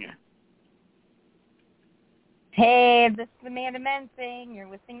Mensing. Hey, this is Amanda Mensing. You're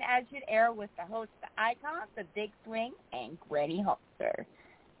listening to Attitude Era with the host, the icon, the Big Swing, and Granny Hulkster.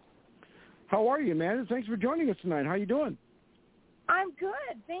 How are you, Amanda? Thanks for joining us tonight. How you doing? I'm good.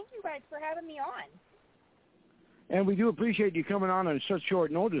 Thank you guys for having me on. And we do appreciate you coming on such short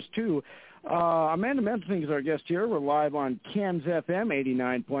notice, too. Amanda Mensing is our guest here. We're live on Ken's FM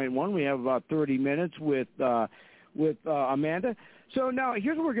 89.1. We have about 30 minutes with Amanda. So now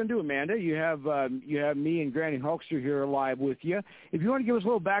here's what we're going to do, Amanda. You have me and Granny Hulkster here live with you. If you want to give us a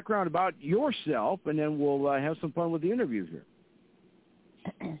little background about yourself, and then we'll have some fun with the interview here.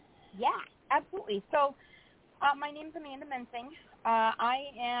 Yeah, absolutely. So my name's Amanda Mensing.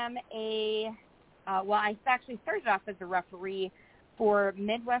 I am I actually started off as a referee for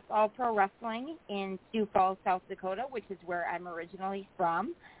Midwest All-Pro Wrestling in Sioux Falls, South Dakota, which is where I'm originally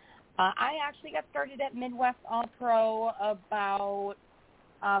from. I actually got started at Midwest All-Pro about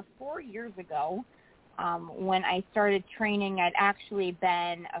 4 years ago. When I started training, I'd actually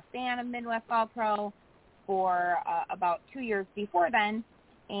been a fan of Midwest All-Pro for about 2 years before then,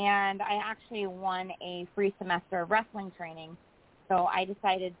 and I actually won a free semester of wrestling training. So I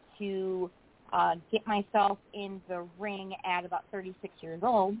decided to get myself in the ring at about 36 years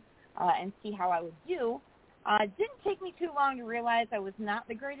old and see how I would do. It didn't take me too long to realize I was not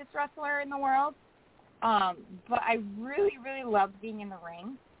the greatest wrestler in the world, but I really, really loved being in the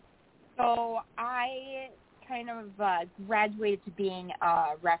ring. So I kind of graduated to being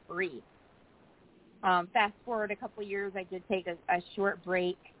a referee. Fast forward a couple of years, I did take a short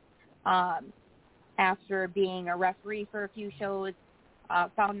break after being a referee for a few shows.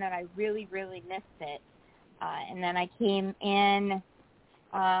 Found that I really, really missed it. And then I came in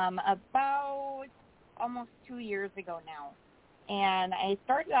about almost 2 years ago now. And I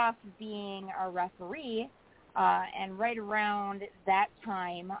started off being a referee, and right around that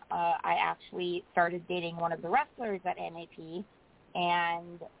time, I actually started dating one of the wrestlers at NAP,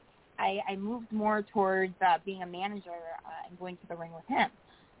 and I moved more towards being a manager and going to the ring with him.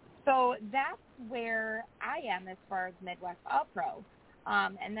 So that's where I am as far as Midwest All-Pro.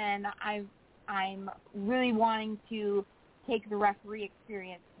 And then I'm really wanting to take the referee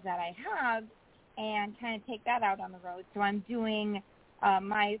experience that I have and kind of take that out on the road. So I'm doing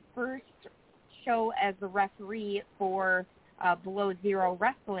my first show as a referee for Below Zero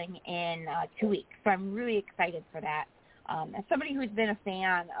Wrestling in 2 weeks. So I'm really excited for that. As somebody who's been a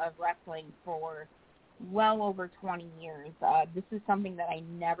fan of wrestling for well over 20 years, this is something that I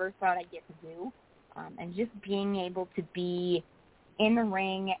never thought I'd get to do. And just being able to be in the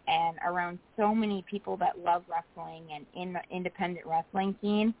ring and around so many people that love wrestling and in the independent wrestling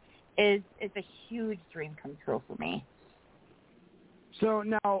scene is a huge dream come true for me. So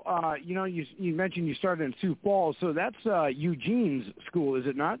now, you mentioned you started in Sioux Falls, so that's Eugene's school, is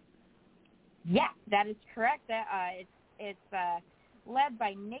it not? Yeah, that is correct. It's led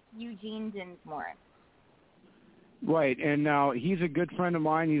by Nick Eugene Dinsmore. Right, and now he's a good friend of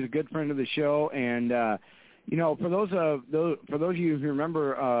mine. He's a good friend of the show, and for those of you who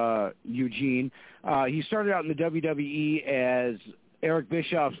remember Eugene, he started out in the WWE as Eric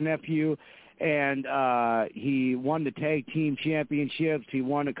Bischoff's nephew, and he won the tag team championships. He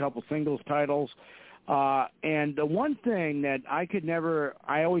won a couple singles titles. And the one thing that I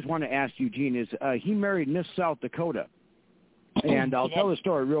always want to ask Eugene is he married Miss South Dakota. And I'll tell the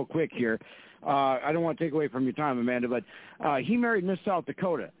story real quick here. I don't want to take away from your time, Amanda, but he married Miss South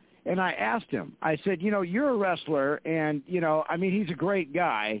Dakota. And I asked him, I said, you're a wrestler, and, he's a great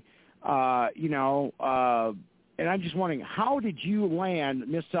guy, and I'm just wondering, how did you land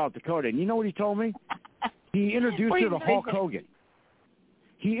Miss South Dakota? And you know what he told me? He introduced her to Hulk Hogan.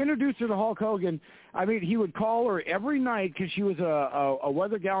 He introduced her to Hulk Hogan. He would call her every night because she was a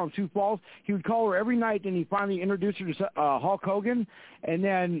weather gal in Sioux Falls. He would call her every night, and he finally introduced her to Hulk Hogan. And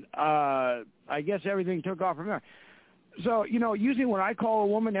then I guess everything took off from there. So, usually when I call a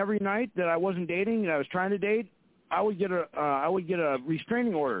woman every night that I wasn't dating and I was trying to date, I would get a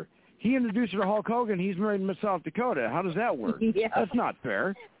restraining order. He introduced her to Hulk Hogan. He's married in Miss South Dakota. How does that work? Yeah. That's not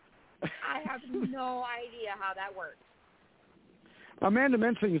fair. I have no idea how that works. Amanda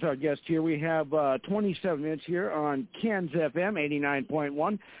Mensing is our guest here. We have 27 minutes here on Ken's FM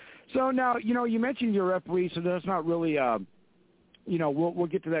 89.1. So now, you mentioned you're a referee, so that's not really, we'll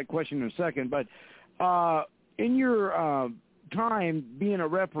get to that question in a second. But in your time being a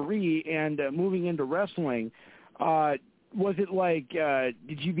referee and moving into wrestling, was it like, did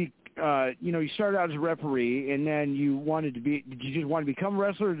you you started out as a referee, and then you wanted to be. Did you just want to become a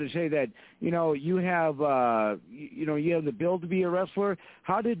wrestler, or to say that you have you have the build to be a wrestler?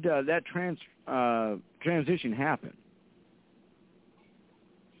 How did that transition happen?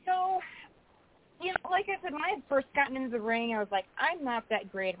 So, like I said, when I had first gotten into the ring, I was like, I'm not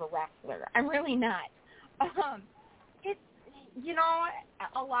that great of a wrestler. I'm really not. It's,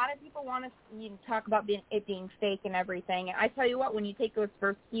 a lot of people want to talk about it being fake and everything. And I tell you what, when you take those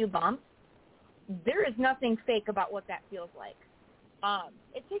first few bumps, there is nothing fake about what that feels like.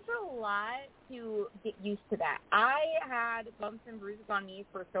 It takes a lot to get used to that. I had bumps and bruises on me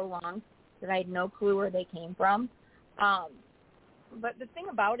for so long that I had no clue where they came from. But the thing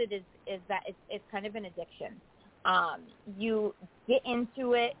about it is that it's kind of an addiction. You get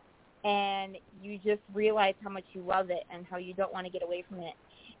into it, and you just realize how much you love it and how you don't want to get away from it.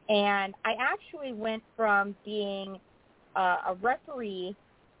 And I actually went from being a referee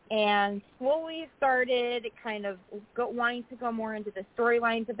and slowly started kind of wanting to go more into the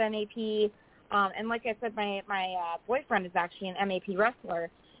storylines of MAP. And like I said, my boyfriend is actually an MAP wrestler,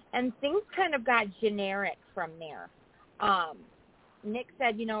 and things kind of got generic from there. Nick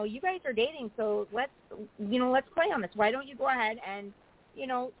said, you guys are dating, so let's play on this. Why don't you go ahead and,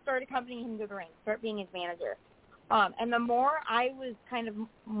 start accompanying him to the ring, start being his manager. And the more I was kind of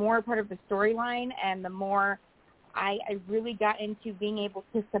more part of the storyline, and the more I really got into being able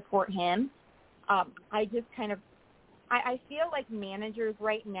to support him, I just kind of, I feel like managers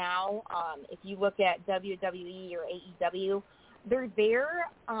right now, if you look at WWE or AEW, they're there,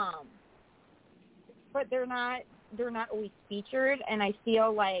 but they're not always featured, and I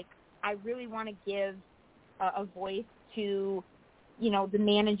feel like I really want to give a voice to, the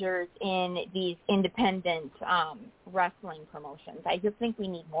managers in these independent wrestling promotions. I just think we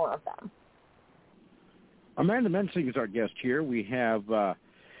need more of them. Amanda Mensing is our guest here. We have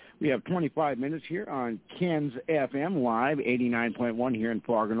 25 minutes here on Ken's FM Live, 89.1 here in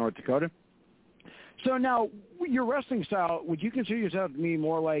Fargo, North Dakota. So now, your wrestling style, would you consider yourself to be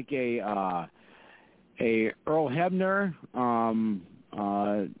more like a Earl Hebner,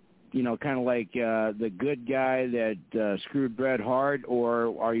 kind of like the good guy that screwed Bret Hart,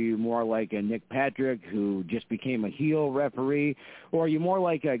 or are you more like a Nick Patrick who just became a heel referee, or are you more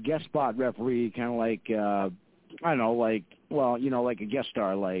like a guest spot referee, kind of like like a guest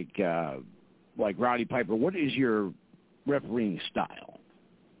star, like Roddy Piper? What is your refereeing style?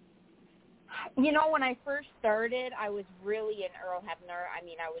 When I first started, I was really an Earl Hebner. I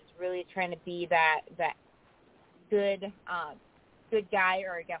mean, I was really trying to be that good guy,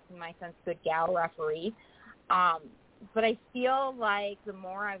 or I guess in my sense, good gal referee. But I feel like the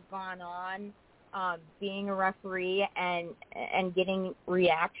more I've gone on being a referee and getting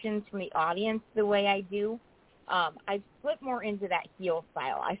reactions from the audience the way I do, I've split more into that heel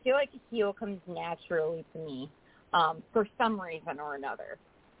style. I feel like a heel comes naturally to me for some reason or another.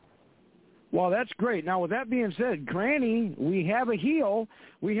 Well, that's great. Now, with that being said, Granny, we have a heel.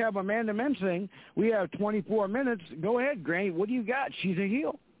 We have Amanda Mensing. We have 24 minutes. Go ahead, Granny. What do you got? She's a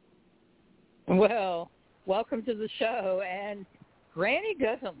heel. Well, welcome to the show. And Granny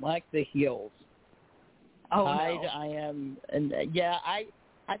doesn't like the heels. Oh, no. I am, and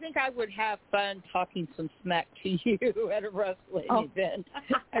I think I would have fun talking some smack to you at a wrestling event.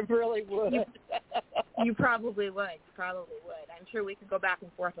 I really would. You probably would. I'm sure we could go back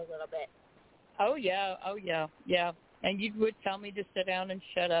and forth a little bit. Oh yeah. And you would tell me to sit down and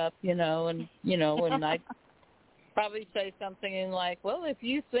shut up, and I'd probably say something like, well, if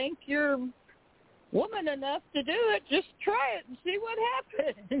you think you're woman enough to do it, just try it and see what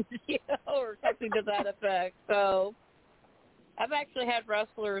happens, or something to that effect. So I've actually had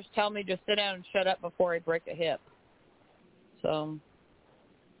wrestlers tell me to sit down and shut up before I break a hip. So,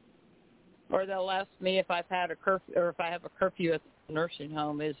 or they'll ask me if I've had a curfew, or if I have a curfew at the nursing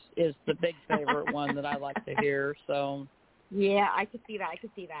home is the big favorite one that I like to hear. So, yeah, I could see that.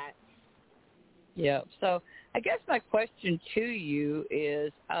 Yeah. So I guess my question to you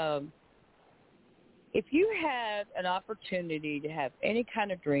is, if you had an opportunity to have any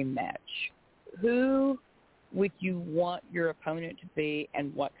kind of dream match, who would you want your opponent to be,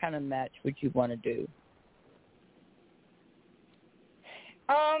 and what kind of match would you want to do?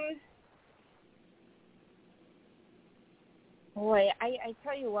 Boy, I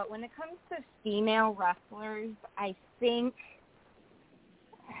tell you what, when it comes to female wrestlers, I think,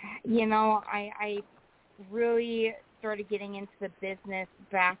 I really started getting into the business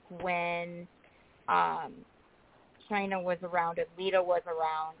back when Chyna was around, Alita was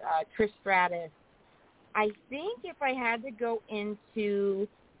around, Trish Stratus. I think if I had to go into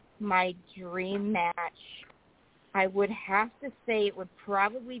my dream match, I would have to say it would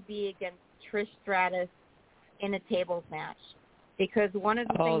probably be against Trish Stratus in a tables match, because one of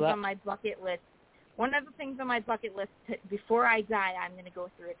the things on my bucket list before I die, I'm going to go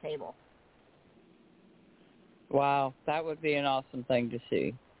through a table. Wow, that would be an awesome thing to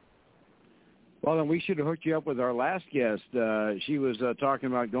see. Well, then we should have hooked you up with our last guest. She was talking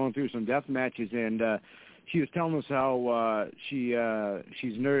about going through some death matches, and she was telling us how here's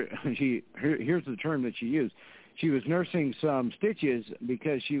the term that she used. She was nursing some stitches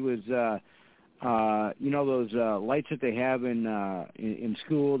because she was, those lights that they have in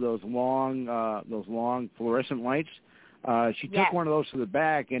school, those long fluorescent lights. She took one of those to the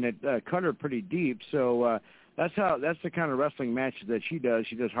back, and it cut her pretty deep. So that's the kind of wrestling matches that she does.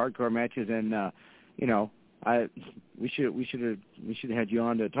 She does hardcore matches, and we should have had you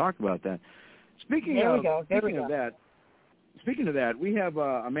on to talk about that. Speaking of that, we have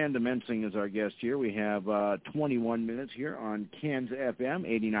Amanda Mensing as our guest here. We have 21 minutes here on Kansas FM,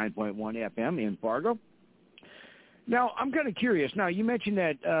 89.1 FM in Fargo. Now, I'm kind of curious. Now, you mentioned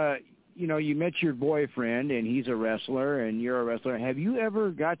that, you met your boyfriend, and he's a wrestler, and you're a wrestler. Have you ever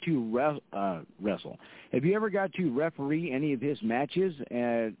got to wrestle? Have you ever got to referee any of his matches?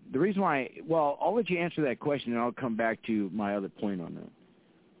 The reason why, I'll let you answer that question, and I'll come back to my other point on that.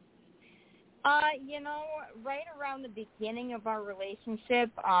 Right around the beginning of our relationship,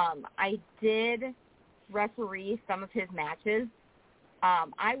 I did referee some of his matches.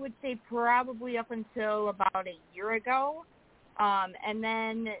 I would say probably up until about a year ago. And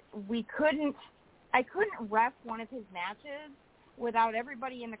then I couldn't ref one of his matches without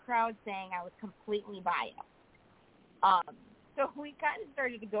everybody in the crowd saying I was completely biased. So we kind of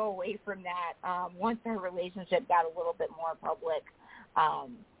started to go away from that once our relationship got a little bit more public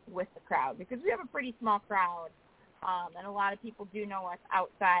with the crowd, because we have a pretty small crowd, and a lot of people do know us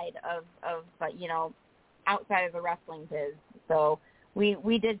outside of the wrestling biz. So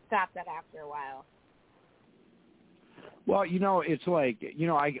we did stop that after a while. Well, it's like,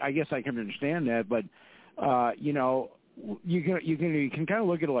 I guess I can understand that, but you can kind of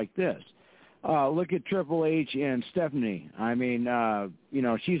look at it like this. Look at Triple H and Stephanie. I mean,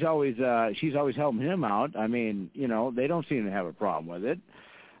 she's always helping him out. I mean, they don't seem to have a problem with it.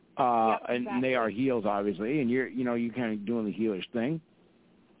 Exactly. And they are heels, obviously, and you're kind of doing the heelish thing.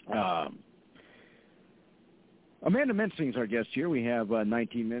 Amanda Mensing's our guest here. We have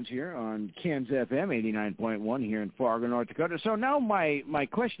 19 minutes here on Kansas FM 89.1 here in Fargo, North Dakota. So now my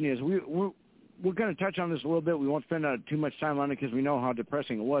question is, we're going to touch on this a little bit. We won't spend too much time on it because we know how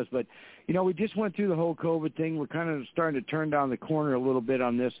depressing it was. But, we just went through the whole COVID thing. We're kind of starting to turn down the corner a little bit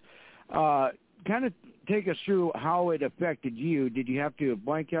on this. Kind of take us through how it affected you. Did you have to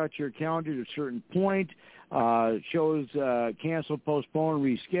blank out your calendar at a certain point? Shows canceled, postponed,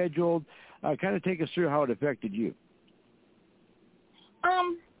 rescheduled? Kind of take us through how it affected you.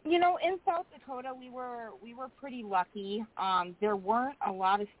 In South Dakota, we were pretty lucky. There weren't a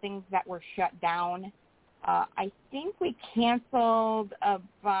lot of things that were shut down. I think we canceled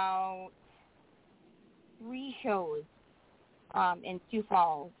about 3 shows in Sioux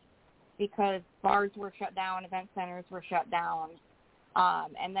Falls because bars were shut down, event centers were shut down.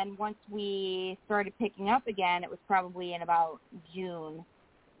 And then once we started picking up again, it was probably in about June.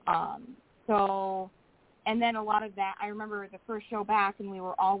 And then a lot of that, I remember the first show back and we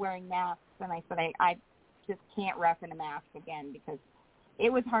were all wearing masks, and I said, I just can't ref in a mask again because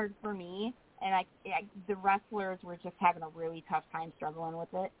it was hard for me, and the wrestlers were just having a really tough time struggling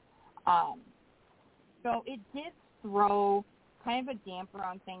with it. So it did throw kind of a damper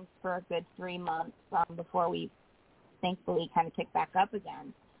on things for a good 3 months before we thankfully kind of kicked back up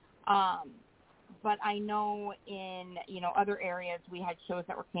again. But I know in, other areas we had shows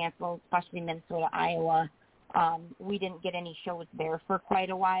that were canceled, especially Minnesota, Iowa. We didn't get any shows there for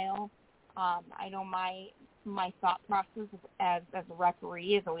quite a while. I know my thought process as a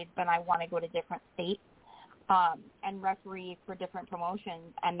referee has always been I want to go to different states and referee for different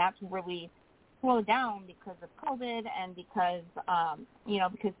promotions, and that's really slowed down because of COVID and because,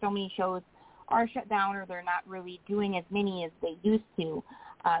 because so many shows are shut down or they're not really doing as many as they used to.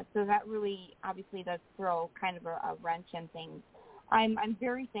 So that really obviously does throw kind of a wrench in things. I'm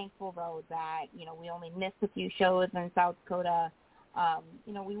very thankful, though, that, we only missed a few shows in South Dakota.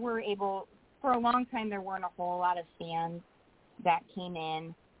 We were able, for a long time, there weren't a whole lot of fans that came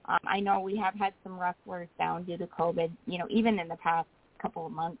in. I know we have had some wrestlers down due to COVID. Even in the past couple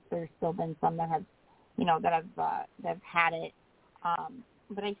of months, there's still been some that have, that have had it.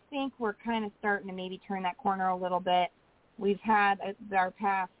 But I think we're kind of starting to maybe turn that corner a little bit. We've had our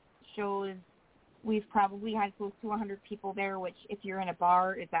past shows, we've probably had close to 100 people there, which if you're in a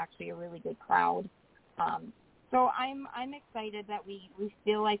bar is actually a really good crowd. So I'm excited that we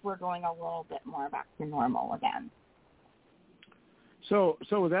feel like we're going a little bit more back to normal again. So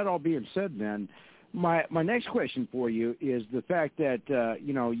with that all being said, then my next question for you is the fact that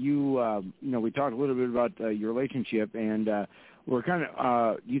we talked a little bit about your relationship, and we're kind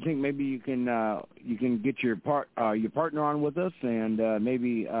of you think maybe you can get your partner on with us, and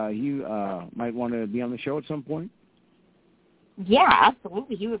maybe he might want to be on the show at some point? Yeah,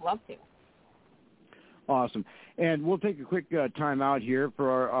 absolutely. He would love to. Awesome. And we'll take a quick time out here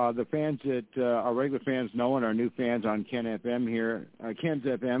for the fans that our regular fans know and our new fans on Ken FM here, Ken's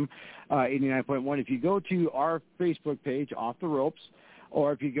FM 89.1. If you go to our Facebook page, Off the Ropes,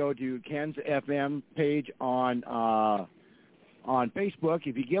 or if you go to Ken's FM page on Facebook,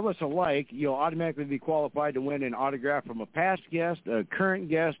 if you give us a like, you'll automatically be qualified to win an autograph from a past guest, a current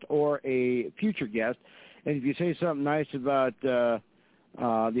guest, or a future guest. And if you say something nice about the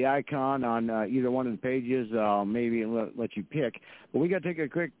icon on either one of the pages, maybe let you pick. But we got to take a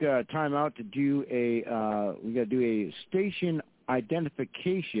quick time out to do a station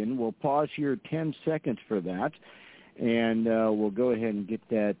identification. We'll pause here 10 seconds for that, and we'll go ahead and get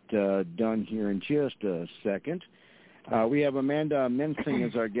that done here in just a second. We have Amanda Mensing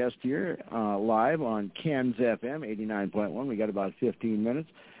as our guest here, live on Ken's FM 89.1. We got about 15 minutes.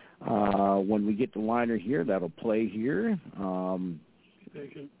 When we get the liner here, that'll play here.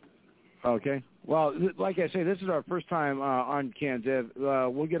 Okay. Well, like I say, this is our first time on Ken's.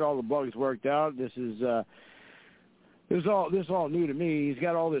 We'll get all the bugs worked out. This is all new to me. He's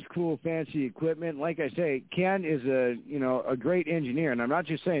got all this cool, fancy equipment. Like I say, Ken is a great engineer, and I'm not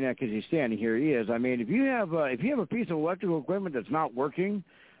just saying that because he's standing here. He is. I mean, if you have a piece of electrical equipment that's not working,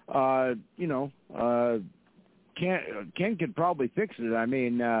 Ken could probably fix it. I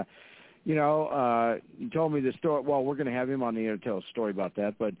mean, he told me the story. Well, we're going to have him on the air to tell a story about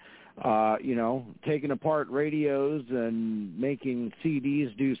that. But, taking apart radios and making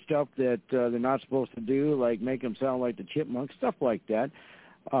CDs do stuff that they're not supposed to do, like make them sound like the Chipmunks, stuff like that.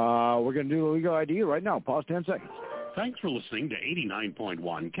 We're going to do a legal ID right now. Pause 10 seconds. Thanks for listening to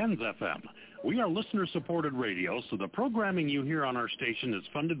 89.1 Ken's FM. We are listener-supported radio, so the programming you hear on our station is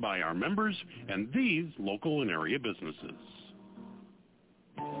funded by our members and these local and area businesses.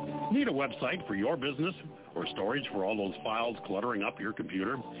 Need a website for your business or storage for all those files cluttering up your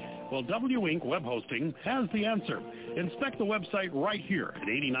computer? Well, W Inc. Web Hosting has the answer. Inspect the website right here at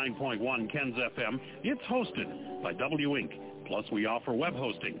 89.1 Ken's FM. It's hosted by W Inc. Plus, we offer web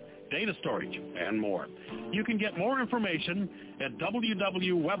hosting, data storage, and more. You can get more information at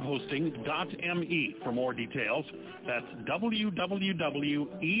www.webhosting.me for more details. That's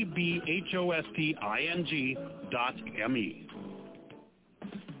www.ebhosting.me.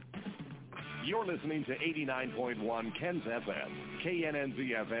 You're listening to 89.1 Ken's FM,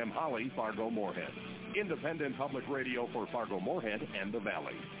 KNNZ FM, Holly, Fargo, Moorhead. Independent public radio for Fargo, Moorhead, and the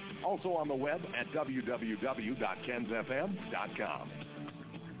Valley. Also on the web at www.kensfm.com.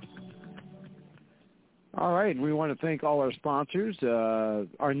 All right, and we want to thank all our sponsors,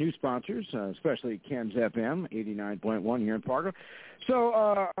 our new sponsors, especially Ken's FM 89.1 here in Fargo. So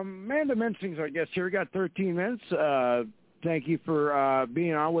Amanda Mensing's our guest here. We got 13 minutes. Thank you for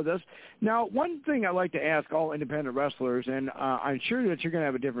being on with us. Now, one thing I'd like to ask all independent wrestlers, and I'm sure that you're going to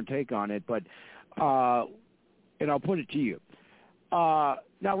have a different take on it, but and I'll put it to you. Now,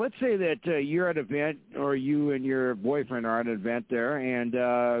 let's say that you're at an event, or you and your boyfriend are at an event there, and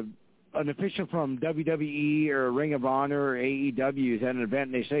an official from WWE or Ring of Honor or AEW is at an event,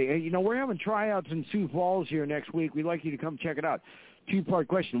 and they say, hey, we're having tryouts in Sioux Falls here next week. We'd like you to come check it out. Two-part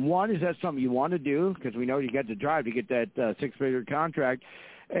question. One, is that something you want to do? Because we know you got to drive to get that six-figure contract.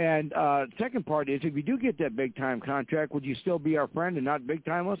 And second part is, if you do get that big-time contract, would you still be our friend and not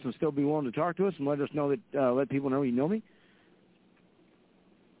big-time us and still be willing to talk to us and let us know that, let people know you know me?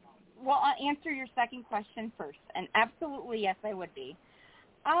 Well, I'll answer your second question first. And absolutely, yes, I would be.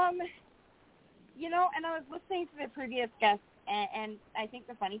 And I was listening to the previous guests, and I think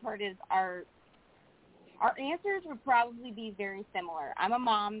the funny part is our answers would probably be very similar. I'm a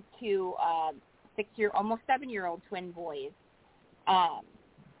mom to almost 7-year-old twin boys.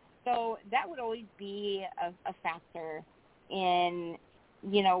 So that would always be a factor in,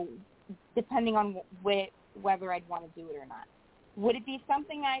 depending on whether I'd want to do it or not. Would it be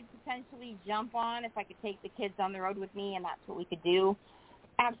something I'd potentially jump on if I could take the kids on the road with me and that's what we could do?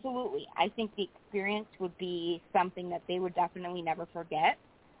 Absolutely. I think the experience would be something that they would definitely never forget.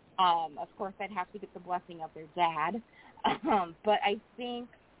 Of course, I'd have to get the blessing of their dad. But I think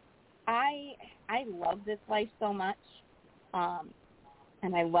I love this life so much.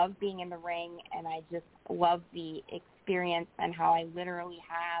 And I love being in the ring, and I just love the experience and how I literally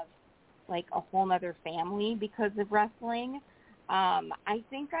have like a whole other family because of wrestling, I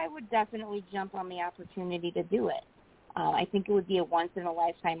think I would definitely jump on the opportunity to do it. I think it would be a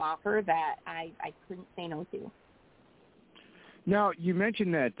once-in-a-lifetime offer that I couldn't say no to. Now, you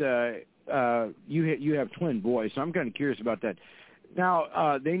mentioned that you have twin boys, so I'm kind of curious about that.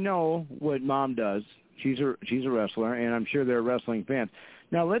 Now, they know what Mom does. She's a wrestler, and I'm sure they're wrestling fans.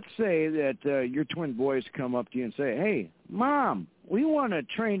 Now, let's say that your twin boys come up to you and say, hey, Mom, we want to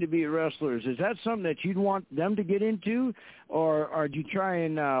train to be wrestlers. Is that something that you'd want them to get into, or do you try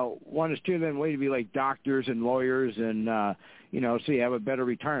and want to steer them away to be like doctors and lawyers and, so you have a better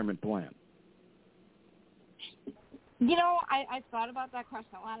retirement plan? I've thought about that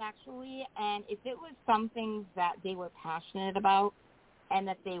question a lot, actually, and if it was something that they were passionate about and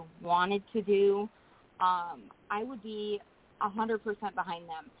that they wanted to do, I would be 100% behind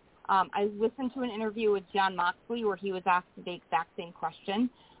them. I listened to an interview with John Moxley where he was asked the exact same question,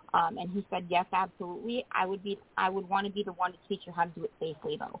 and he said, yes, absolutely. I would want to be the one to teach you how to do it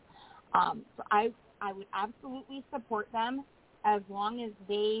safely, though. So I would absolutely support them as long as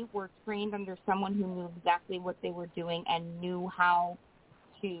they were trained under someone who knew exactly what they were doing and knew how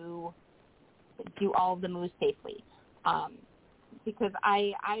to do all of the moves safely. Because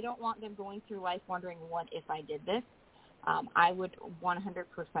I don't want them going through life wondering, what if I did this? I would 100%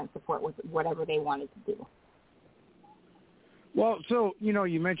 support with whatever they wanted to do. Well, so,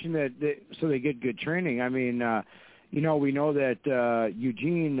 you mentioned that they get good training. I mean, we know that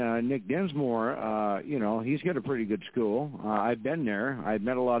Eugene, Nick Dinsmore, he's got a pretty good school. I've been there. I've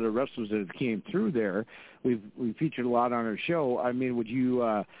met a lot of wrestlers that came through there. We've featured a lot on our show. I mean, would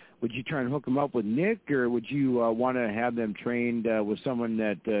you try and hook them up with Nick, or would you want to have them trained with someone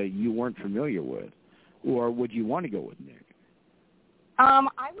that you weren't familiar with? Or would you want to go with Nick? I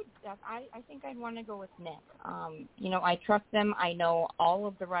think I'd want to go with Nick. I trust him. I know all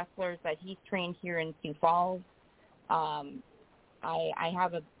of the wrestlers that he's trained here in Sioux Falls. I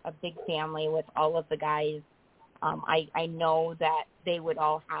have a big family with all of the guys. I know that they would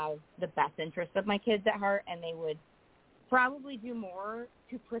all have the best interest of my kids at heart, and they would probably do more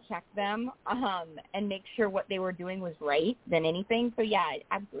to protect them and make sure what they were doing was right than anything. So, yeah, I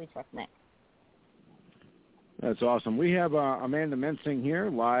absolutely trust Nick. That's awesome. We have Amanda Mensing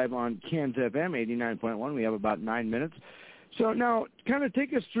here live on Ken's FM 89.1. We have about 9 minutes. So now, kind of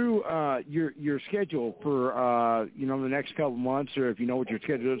take us through your schedule for the next couple months, or if you know what your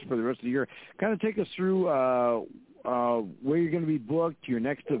schedule is for the rest of the year. Kind of take us through where you're going to be booked, your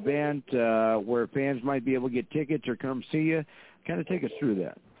next event, where fans might be able to get tickets or come see you. Kind of take us through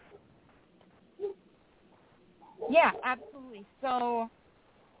that. Yeah, absolutely. So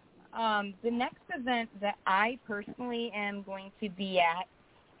the next event that I personally am going to be at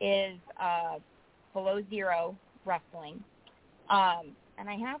is Below Zero Wrestling. And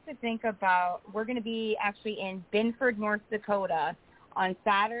I have to think about, we're going to be actually in Binford, North Dakota on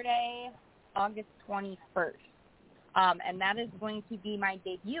Saturday, August 21st. And that is going to be my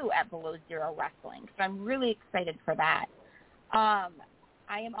debut at Below Zero Wrestling. So I'm really excited for that. I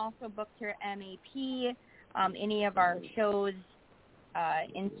am also booked here at MAP. Any of our shows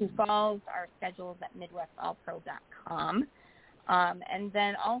in Sioux Falls are scheduled at MidwestAllPro.com. And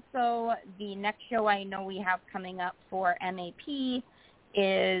then also the next show I know we have coming up for MAP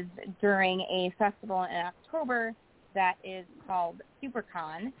is during a festival in October that is called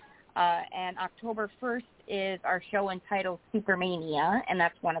SuperCon. And October 1st is our show entitled Supermania, and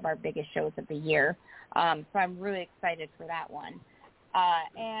that's one of our biggest shows of the year. So I'm really excited for that one.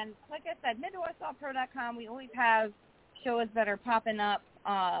 And like I said, MidwestAllPro.com, we always have shows that are popping up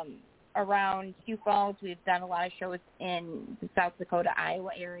around Sioux Falls. We've done a lot of shows in the South Dakota,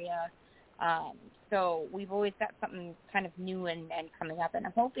 Iowa area. So we've always got something kind of new and coming up. And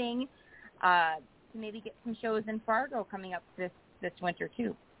I'm hoping to maybe get some shows in Fargo coming up this winter,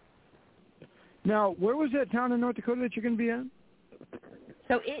 too. Now, where was that town in North Dakota that you're going to be at?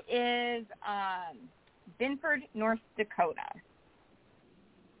 So it is Binford, North Dakota.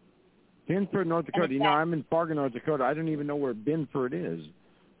 Binford, North Dakota. I'm in Fargo, North Dakota. I don't even know where Binford is.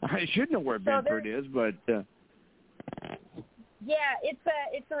 I should know where Binford is, but yeah, it's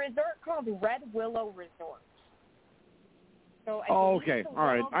a resort called Red Willow Resort. So okay. All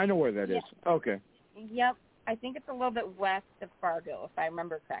right. I know where that is. Okay. Yep. I think it's a little bit west of Fargo, if I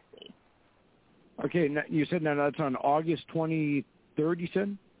remember correctly. Okay. Now, you said now that's on August 23rd, you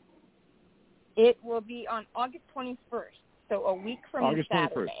said? It will be on August 21st, so a week from August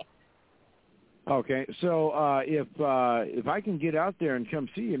Saturday. 21st. Okay, so if I can get out there and come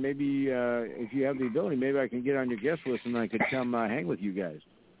see you, maybe if you have the ability, maybe I can get on your guest list and I could come hang with you guys.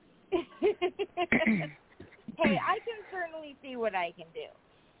 Hey, I can certainly see what I can do.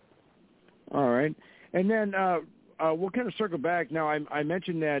 All right. And then we'll kind of circle back. Now, I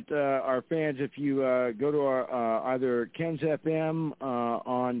mentioned that our fans, if you go to our either Ken's FM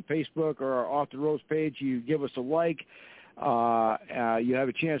on Facebook or our Off the Ropes page, you give us a like. You have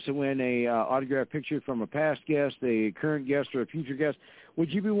a chance to win a autographed picture from a past guest, a current guest, or a future guest. Would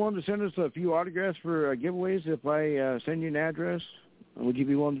you be willing to send us a few autographs for giveaways if I send you an address? Would you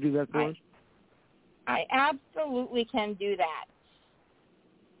be willing to do that for us? I absolutely can do that.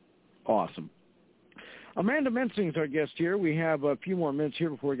 Awesome. Amanda Mensing is our guest here. We have a few more minutes here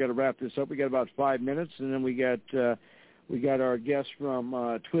before we got to wrap this up. We got about 5 minutes, and then we got our guest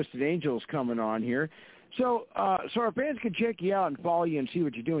from Twisted Angels coming on here. So our fans can check you out and follow you and see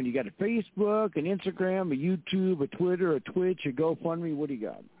what you're doing. You got a Facebook, an Instagram, a YouTube, a Twitter, a Twitch, a GoFundMe. What do you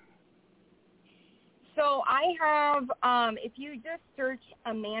got? So I have, if you just search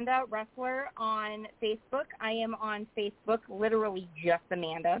Amanda Wrestler on Facebook, I am on Facebook, literally just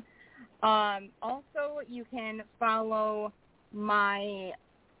Amanda. Also, you can follow my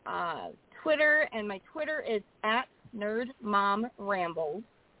Twitter, and my Twitter is @NerdMomRambles.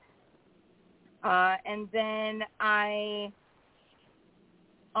 And then I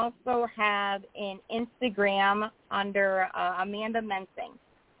also have an Instagram under Amanda Mensing.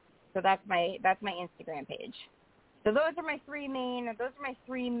 So that's my Instagram page. So those are my three main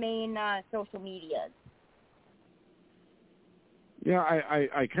social medias. Yeah,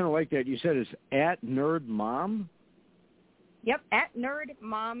 I kind of like that. You said it's @NerdMom? Yep,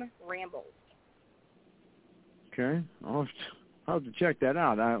 @NerdMomRambles. Okay. I'll have to check that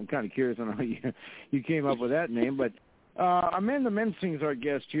out. I'm kind of curious on how you came up with that name. But Amanda Mensing is our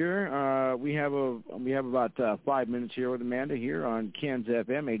guest here. We have about 5 minutes here with Amanda here on Ken's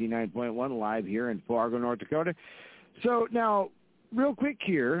FM 89.1 live here in Fargo, North Dakota. So now, real quick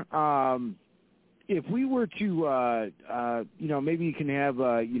here, if we were to, maybe you can have,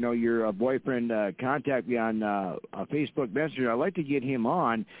 your boyfriend contact me on Facebook Messenger. I'd like to get him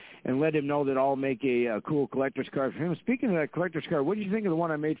on and let him know that I'll make a cool collector's card for him. Speaking of that collector's card, what do you think of the one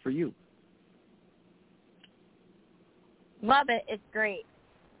I made for you? Love it. It's great.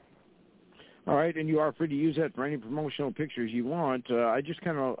 All right, and you are free to use that for any promotional pictures you want. I just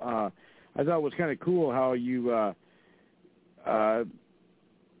kind of, I thought it was kind of cool how you,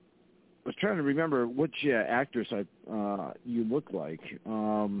 was trying to remember which actress you look like.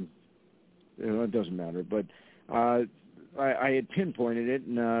 It doesn't matter, but I had pinpointed it,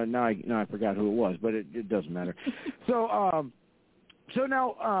 and now I forgot who it was, but it doesn't matter. So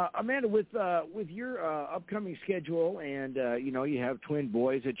now, Amanda, with your upcoming schedule, and you have twin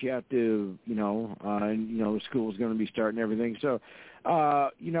boys that you have to, and school's going to be starting and everything. So,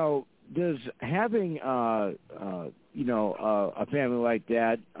 does having a family like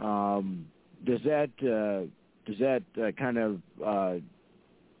that, does that kind of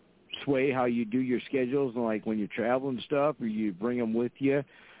sway how you do your schedules, like when you travel and stuff, or you bring them with you?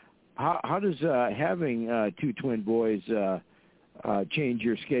 How does having two twin boys change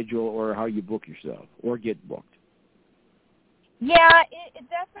your schedule or how you book yourself or get booked? Yeah, it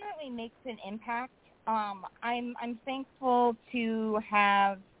definitely makes an impact. I'm thankful to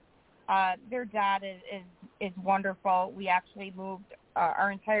have their dad is wonderful. We actually moved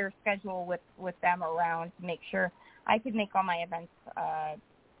our entire schedule with them around to make sure I could make all my events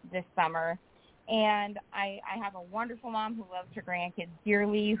this summer. And I have a wonderful mom who loves her grandkids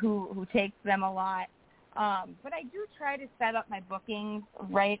dearly, who takes them a lot. But I do try to set up my bookings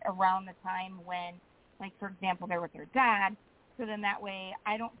right around the time when, like, for example, they're with their dad. So then that way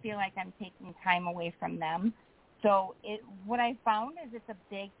I don't feel like I'm taking time away from them. So what I found is it's a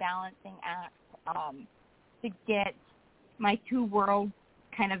big balancing act to get my two worlds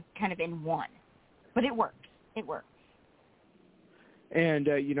kind of in one. But it works. It works. And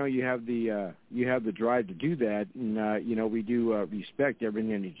you have the drive to do that, and we do respect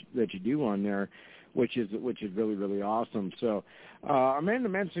everything that you do on there, which is really, really awesome. So Amanda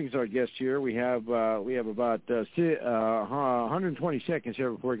Mensing is our guest here. We have about 120 seconds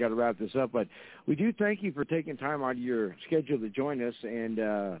here before we got to wrap this up, but we do thank you for taking time out of your schedule to join us. And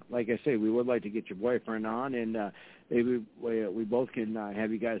like I say, we would like to get your boyfriend on, and maybe we both can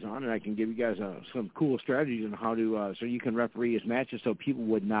have you guys on, and I can give you guys some cool strategies on how to so you can referee his matches so people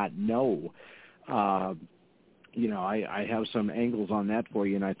would not know. I have some angles on that for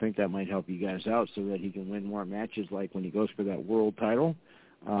you, and I think that might help you guys out so that he can win more matches. Like when he goes for that world title,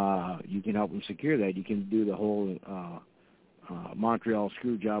 you can help him secure that. You can do the whole Montreal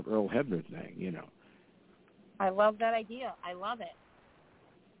Screwjob Earl Hebner thing, I love that idea. I love it.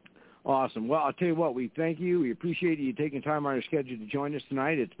 Awesome. Well, I'll tell you what, we thank you. We appreciate you taking time on our schedule to join us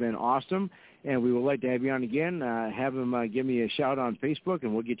tonight. It's been awesome, and we would like to have you on again. Have him give me a shout on Facebook,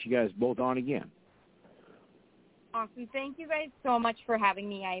 and we'll get you guys both on again. Awesome. Thank you guys so much for having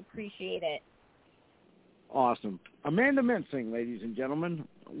me. I appreciate it. Awesome. Amanda Mensing, ladies and gentlemen,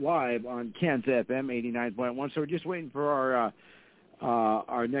 live on Ken's FM 89.1. So we're just waiting for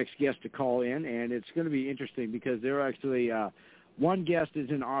our next guest to call in, and it's going to be interesting because they're actually one guest is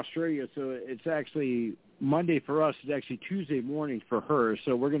in Australia, so it's actually Monday for us. It's actually Tuesday morning for her,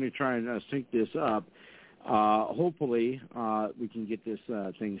 so we're going to try and sync this up. Hopefully we can get this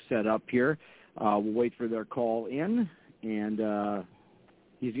thing set up here. We'll wait for their call in, and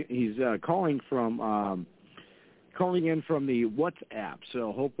he's calling in from the WhatsApp,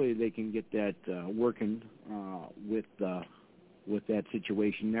 so hopefully they can get that working with that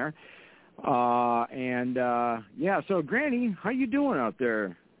situation there. So Granny, how you doing out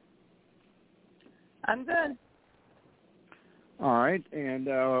there? I'm good. All right, and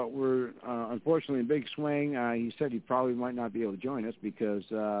we're unfortunately in Big Swing. He said he probably might not be able to join us because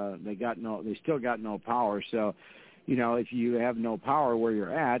they still got no power. So, if you have no power where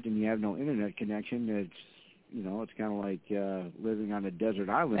you're at and you have no internet connection, it's kind of like living on a desert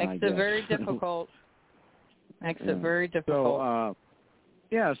island. Makes it very difficult. Makes it very difficult.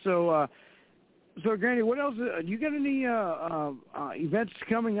 So Granny, what else? You got any events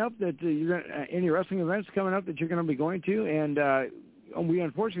coming up that any wrestling events coming up that you're going to be going to? And we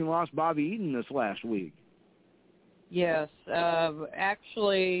unfortunately lost Bobby Eaton this last week. Yes,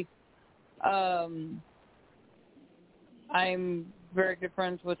 actually, I'm very good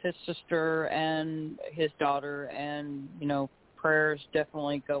friends with his sister and his daughter, and prayers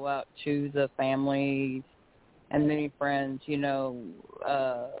definitely go out to the family and many friends.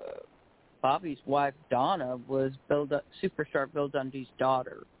 Bobby's wife, Donna, was Superstar Bill Dundee's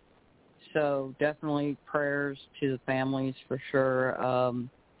daughter. So definitely prayers to the families for sure.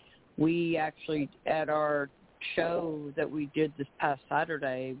 We actually, at our show that we did this past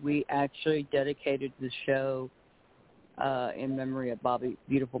Saturday, we actually dedicated the show in memory of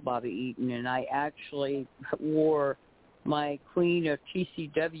beautiful Bobby Eaton. And I actually wore my Queen of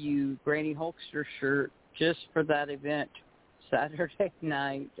TCW Granny Hulkster shirt just for that event Saturday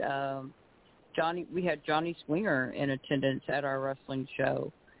night. We had Johnny Swinger in attendance at our wrestling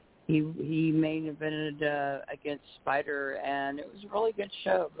show. He main evented against Spider, and it was a really good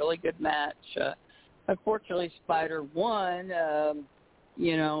show, really good match. Unfortunately, Spider won.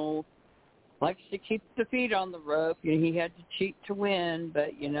 Likes to keep the feet on the rope. He had to cheat to win,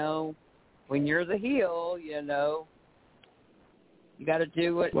 but when you're the heel, you got to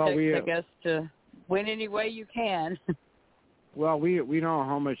do what it takes, I guess, to win any way you can. Well, we know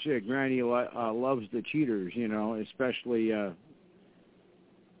how much Granny loves the cheaters, especially. It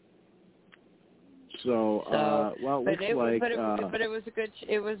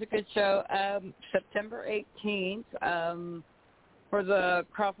was a good show. September 18th for the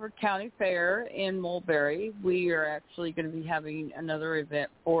Crawford County Fair in Mulberry, we are actually going to be having another event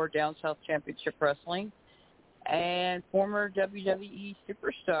for Down South Championship Wrestling. And former WWE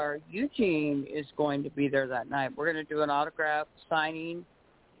superstar Eugene is going to be there that night. We're going to do an autograph signing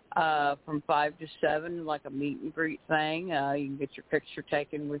from 5 to 7, like a meet and greet thing. You can get your picture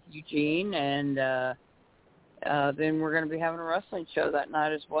taken with Eugene, and then we're going to be having a wrestling show that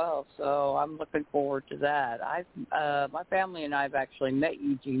night as well. So I'm looking forward to that. My family and I have actually met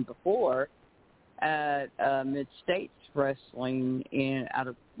Eugene before at Mid-States Wrestling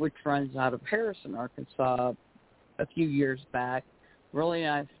which runs out of Harrison, Arkansas, a few years back. Really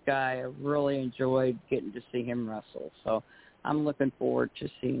nice guy. I really enjoyed getting to see him wrestle. So I'm looking forward to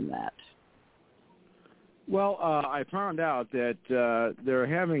seeing that. Well, I found out that they're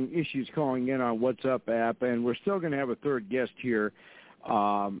having issues calling in on WhatsApp app, and we're still going to have a third guest here.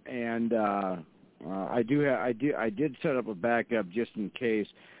 I did set up a backup just in case.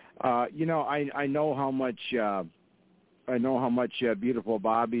 I know how much beautiful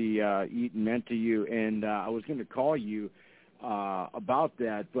Bobby Eaton meant to you, and I was going to call you about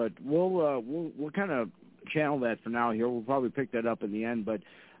that, but we'll kind of channel that for now here. We'll probably pick that up in the end, but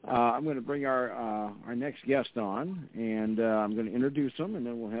I'm going to bring our next guest on, and I'm going to introduce him, and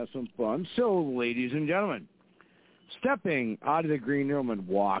then we'll have some fun. So, ladies and gentlemen, stepping out of the green room and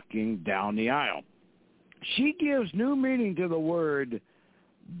walking down the aisle, she gives new meaning to the word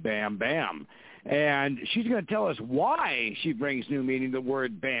Bam Bam. And she's going to tell us why she brings new meaning to the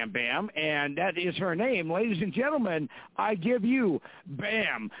word Bam Bam, and that is her name. Ladies and gentlemen, I give you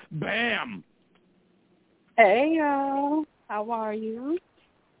Bam Bam. Hey, y'all. How are you?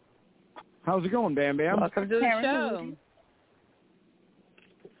 How's it going, Bam Bam? Welcome to the show.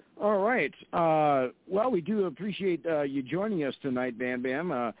 All right. Well, we do appreciate you joining us tonight, Bam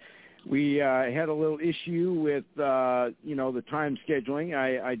Bam. We had a little issue with, the time scheduling.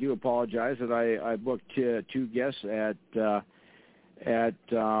 I do apologize that I booked two guests at the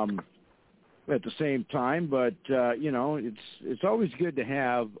same time, but it's always good to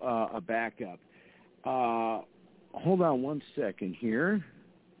have a backup. Hold on one second here.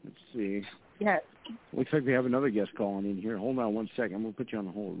 Let's see. Yes. Looks like we have another guest calling in here. Hold on one second. I'm going to put you on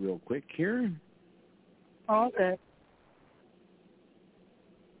the hold real quick here. Okay.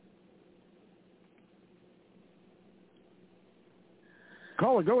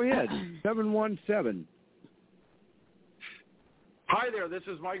 Caller, go ahead. 717. Hi there. This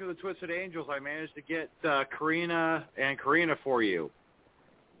is Mike of the Twisted Angels. I managed to get Karina for you.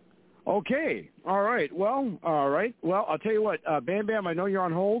 Okay. All right. Well, I'll tell you what, Bam Bam, I know you're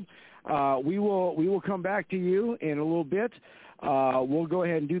on hold. We will come back to you in a little bit. We'll go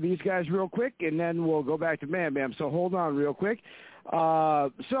ahead and do these guys real quick, and then we'll go back to Bam Bam. So hold on real quick.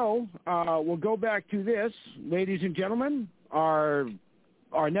 We'll go back to this. Ladies and gentlemen, our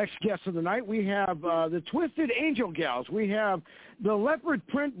next guest of the night, we have the Twisted Angel gals. We have the Leopard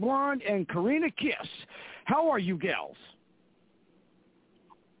Print Blonde and Karina Kiss. How are you gals?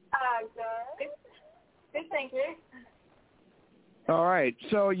 Good. Good, thank you. All right.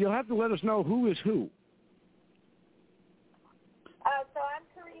 So you'll have to let us know who is who. So I'm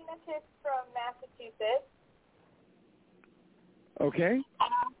Karina Kiss from Massachusetts. Okay.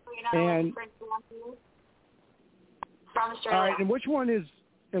 And from Australia. All right. And which one is?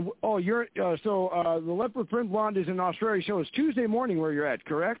 You're the Leopard Print Blonde is in Australia. So it's Tuesday morning where you're at,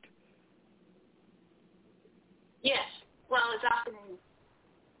 correct? Yes. Well, it's afternoon.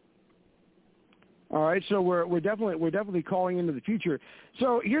 All right, so we're definitely calling into the future.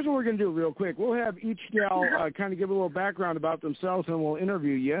 So here's what we're going to do real quick. We'll have each gal kind of give a little background about themselves, and we'll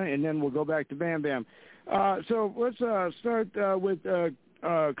interview you, and then we'll go back to Bam Bam. So let's start with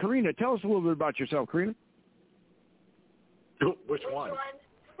Karina. Tell us a little bit about yourself, Karina. Which one?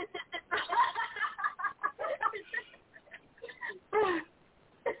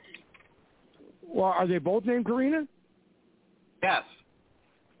 Well, are they both named Karina? Yes.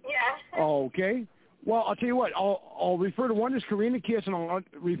 Yeah. Okay. Well, I'll tell you what. I'll refer to one as Karina Kiss, and I'll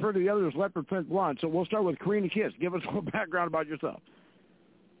refer to the other as Leopard Print Blonde. So we'll start with Karina Kiss. Give us a little background about yourself.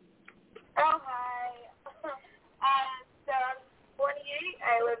 Oh, hi. So I'm 48.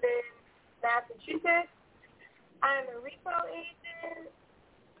 I live in Massachusetts. I'm a retail agent,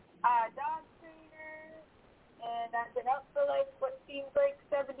 dog trainer, and I've been up for what seems like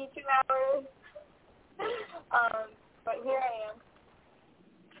 72 hours. But here I am.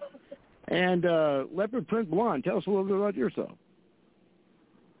 And Leopard Print Blonde, tell us a little bit about yourself.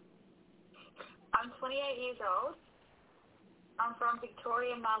 I'm 28 years old. I'm from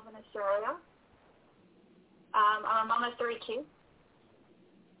Victoria, Melbourne, Australia. I'm a mom of 3 kids.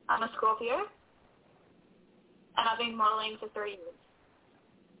 I'm a Scorpio. And I've been modeling for 3 years.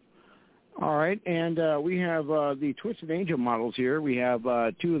 All right, and we have the Twisted Angel models here. We have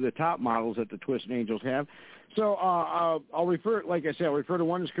 2 of the top models that the Twisted Angels have. So I'll refer, like I said, I'll refer to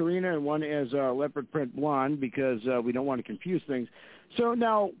one as Karina and one as Leopard Print Blonde because we don't want to confuse things. So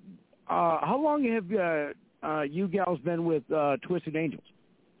now, how long have you gals been with Twisted Angels?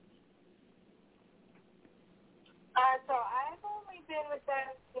 So I've only been with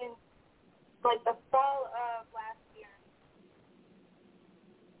them since the fall of last year.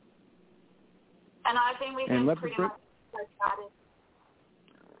 And I've been with them pretty much since I started.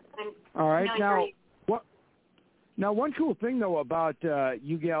 All right, really now one cool thing though about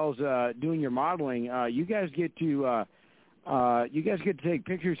you gals doing your modeling, you guys get to take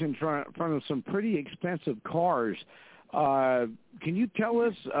pictures in front of some pretty expensive cars. Can you tell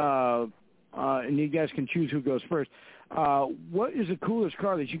us? And you guys can choose who goes first. What is the coolest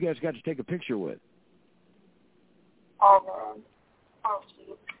car that you guys got to take a picture with? Oh man,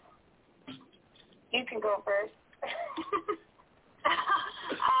 geez. You can go first.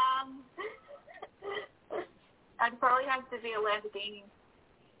 I'd probably have to be a Lamborghini.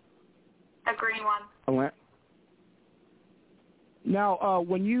 A green one. Now,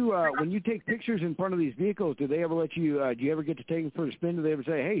 when you take pictures in front of these vehicles, do they ever let you? Do you ever get to take them for a spin? Do they ever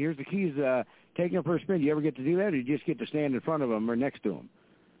say, "Hey, here's the keys. Take them for a spin"? Do you ever get to do that, or do you just get to stand in front of them or next to them?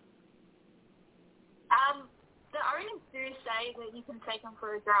 The owners do say that you can take them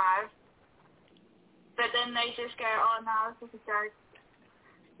for a drive, but then they just go, "Oh no, it's just a joke."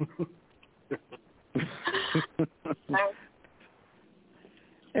 No.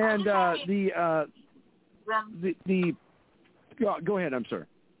 And go ahead. I'm sorry.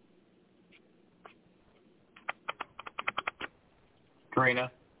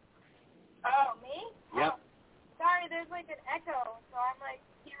 Karina. Oh, me? Yep. Oh, sorry, there's like an echo, so I'm like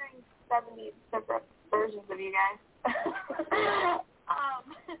hearing 70 different versions of you guys.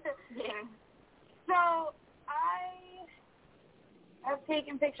 Yeah. So I have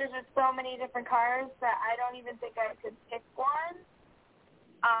taken pictures of so many different cars that I don't even think I could pick one.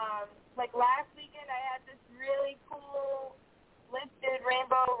 Like last weekend, I had this really cool lifted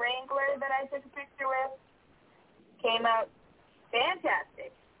rainbow Wrangler that I took a picture with. Came out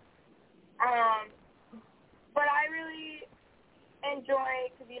fantastic. But I really enjoy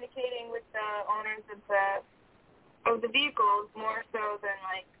communicating with the owners of the vehicles more so than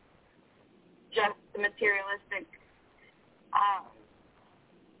like just the materialistic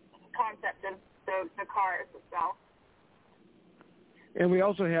concept of the cars itself. And we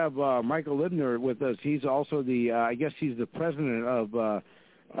also have Michael Libner with us. He's also the, I guess he's the president of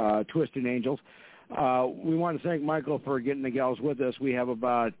Twisted Angels. We want to thank Michael for getting the gals with us. We have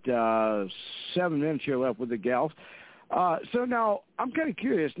about 7 minutes here left with the gals. So now I'm kind of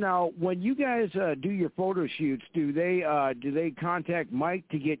curious. Now, when you guys do your photo shoots, do they contact Mike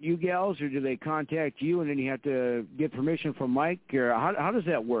to get you gals, or do they contact you and then you have to get permission from Mike, or how does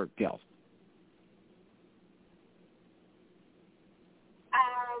that work, gals?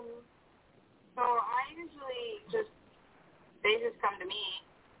 So I usually they just come to me.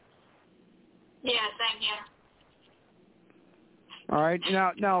 Yeah, same here. All right.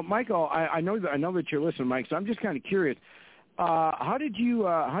 Now, Michael, I know that you're listening, Mike. So I'm just kind of curious. How did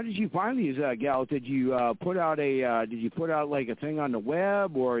you find these gals? Did you put out like a thing on the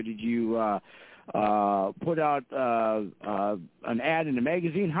web, or did you put out an ad in the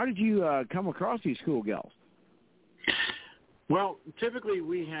magazine? How did you come across these cool gals? Well, typically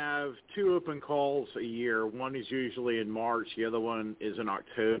we have 2 open calls a year. One is usually in March. The other one is in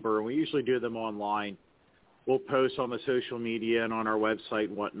October. And we usually do them online. We'll post on the social media and on our website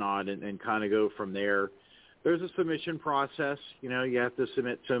and whatnot and kind of go from there. There's a submission process. You know, you have to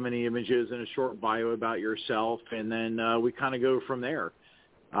submit so many images and a short bio about yourself, and then we kind of go from there.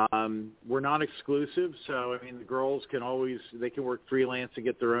 We're not exclusive, so, I mean, the girls can work freelance and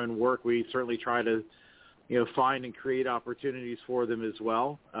get their own work. We certainly try to, find and create opportunities for them as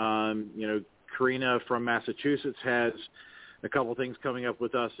well. Karina from Massachusetts has a couple things coming up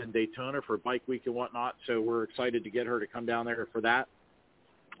with us in Daytona for Bike Week and whatnot, so we're excited to get her to come down there for that.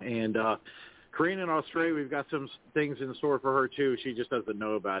 And Karina in Australia, we've got some things in store for her too. She just doesn't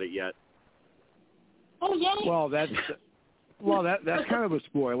know about it yet. Oh, yay! Well, that's kind of a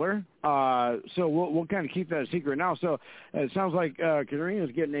spoiler. So we'll kind of keep that a secret now. So it sounds like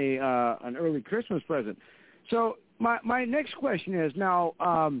Karina's getting an early Christmas present. So my next question is now,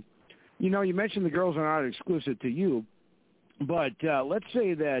 you mentioned the girls are not exclusive to you, but let's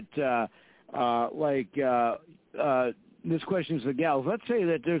say that this question is the gals. Let's say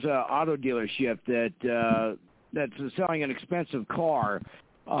that there's an auto dealership that's selling an expensive car,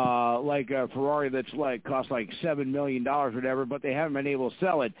 like a Ferrari that's costs like $7 million or whatever, but they haven't been able to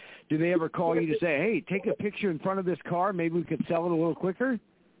sell it. Do they ever call you to say, hey, take a picture in front of this car, maybe we could sell it a little quicker?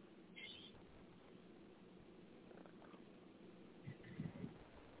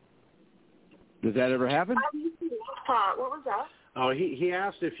 Does that ever happen? What was that? Oh, he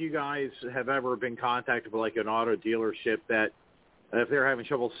asked if you guys have ever been contacted by like an auto dealership that if they're having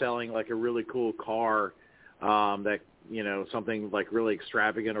trouble selling like a really cool car, that something like really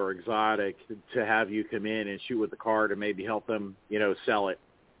extravagant or exotic, to have you come in and shoot with the car to maybe help them, sell it.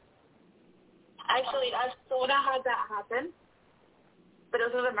 Actually, I've sort of had that happen, but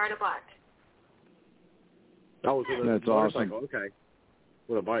it was with a motorbike. Oh, that's awesome. Okay,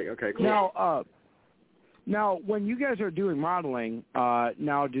 with a bike. Okay, cool. Now, when you guys are doing modeling,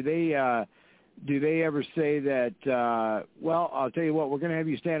 now do they ever say that? Well, I'll tell you what, we're going to have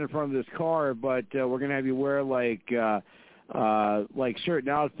you stand in front of this car, but we're going to have you wear like certain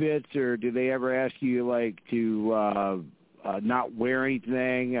outfits, or do they ever ask you to not wear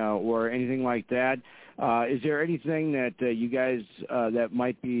anything or anything like that? Is there anything that you guys that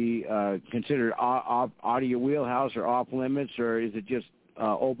might be considered out of your wheelhouse or off limits, or is it just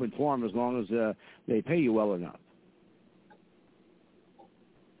open forum as long as they pay you well enough?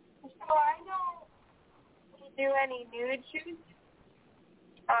 So I don't do any nude shoots.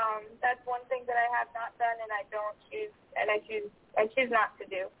 That's one thing that I have not done, and I don't choose, and I choose not to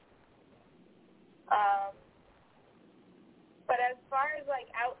do. But as far as like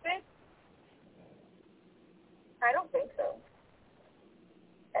outfits, I don't think so.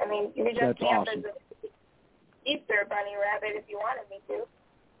 I mean, you could dress me up as a Easter bunny rabbit if you wanted me to.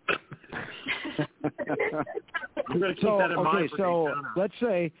 I'm going to keep that in mind for so Daytona. let's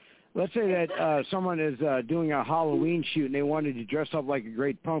say let's say that someone is doing a Halloween shoot and they wanted to dress up like a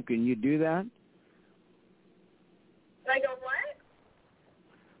great pumpkin. You do that? Like a what?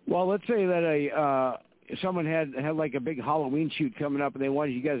 Well, let's say that someone had like a big Halloween shoot coming up and they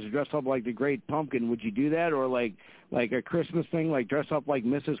wanted you guys to dress up like the great pumpkin. Would you do that? Or like a Christmas thing, like dress up like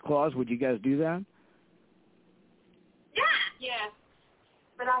Mrs. Claus? Would you guys do that? Yeah.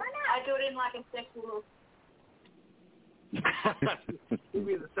 But I do it in like a sexy little... You'd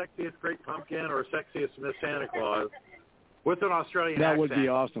be the sexiest great pumpkin or sexiest Miss Santa Claus with an Australian that accent. Would be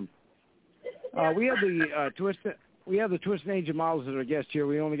awesome. We have the the Twist and Angel models as our guest here.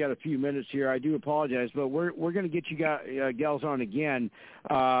 We only got a few minutes here. I do apologize, but we're going to get you gals on again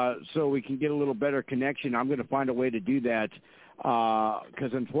so we can get a little better connection. I'm going to find a way to do that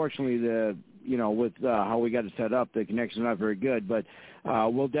because unfortunately with how we got it set up, the connection's not very good. But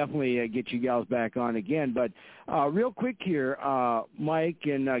we'll definitely get you gals back on again. But real quick here, Mike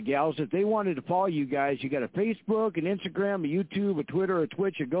and gals, if they wanted to follow you guys, you got a Facebook, an Instagram, a YouTube, a Twitter, a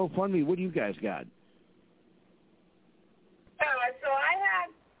Twitch, a GoFundMe. What do you guys got? So I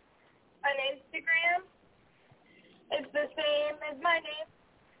have an Instagram. It's the same as my name,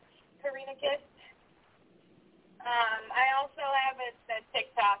 Karina Kiss. I also have a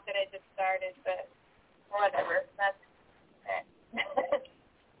TikTok that I just started, but whatever. That's it.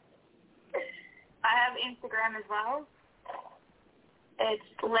 I have Instagram as well. It's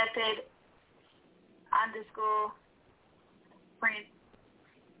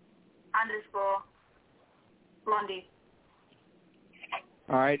lepid_print_blondie.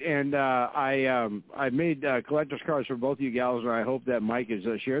 All right, and I made collector's cards for both of you gals, and I hope that Mike has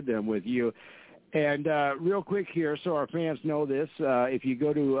shared them with you. And real quick here, so our fans know this, if you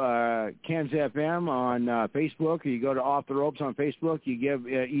go to Ken's FM on Facebook, or you go to Off the Ropes on Facebook, you give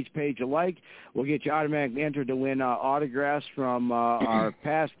each page a like, we'll get you automatically entered to win autographs from our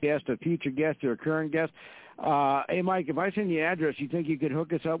past guest, a future guest, or a current guest. Hey, Mike, if I send you an address, you think you could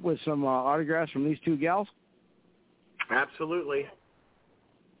hook us up with some autographs from these two gals? Absolutely.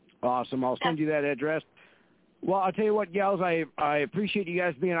 Awesome. I'll send you that address. Well, I'll tell you what, gals, I appreciate you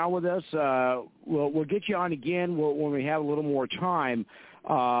guys being on with us. We'll get you on again when we have a little more time,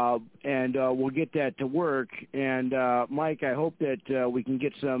 and we'll get that to work. And, Mike, I hope that we can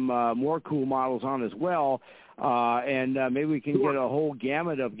get some more cool models on as well, and maybe we can get a whole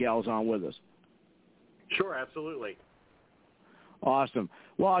gamut of gals on with us. Sure, absolutely. Awesome.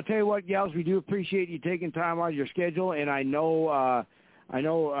 Well, I'll tell you what, gals, we do appreciate you taking time out of your schedule, and I know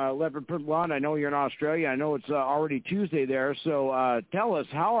Leopard Print Blonde, I know you're in Australia. I know it's already Tuesday there. So tell us,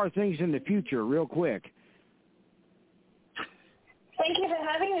 how are things in the future, real quick? Thank you for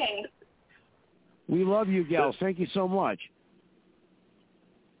having me. We love you, gals. Thank you so much.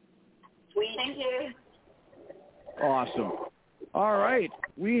 Thank you. Awesome. All right.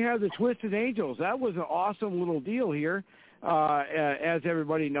 We have the Twisted Angels. That was an awesome little deal here. As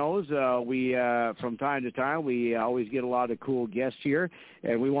everybody knows, we from time to time, we always get a lot of cool guests here,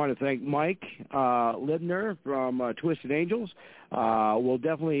 and we want to thank Mike Libner from Twisted Angels. We'll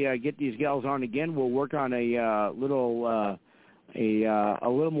definitely get these gals on again. We'll work on a little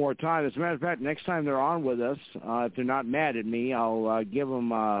more time. As a matter of fact, next time they're on with us, if they're not mad at me, I'll give them.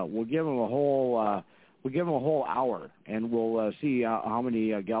 We'll give them a whole. We'll give them a whole hour, and we'll see how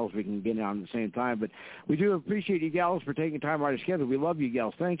many gals we can get on at the same time. But we do appreciate you gals for taking time out of schedule. We love you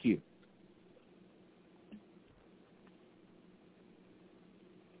gals. Thank you.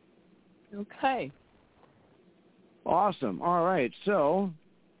 Okay. Awesome. All right. So,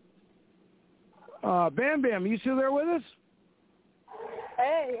 Bam Bam, you still there with us?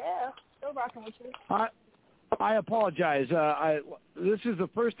 Hey, yeah. Still rocking with you. I apologize. This is the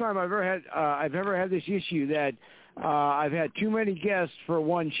first time I've ever had this issue that I've had too many guests for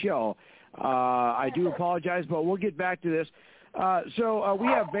one show. I do apologize, but we'll get back to this. So we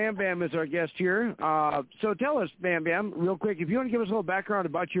have Bam Bam as our guest here. So tell us, Bam Bam, real quick, if you want to give us a little background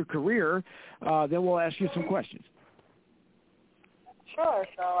about your career, then we'll ask you some questions. Sure.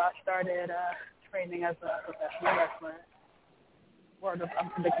 So I started training as a professional wrestler. World of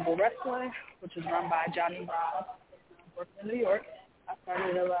Unpredictable Wrestling, which is run by Johnny Robb, working in New York. I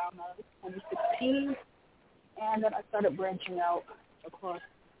started around 2016, and then I started branching out across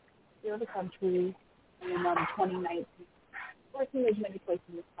the country in 2019, working as many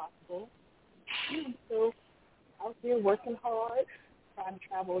places as possible. And so out here working hard, trying to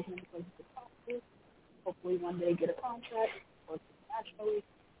travel as many places as possible, hopefully one day get a contract, work internationally.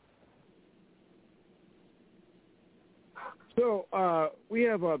 So we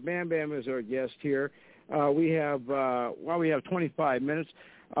have Bam Bam as our guest here. We have 25 minutes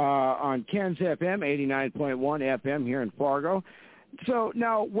on Ken's FM, 89.1 FM here in Fargo. So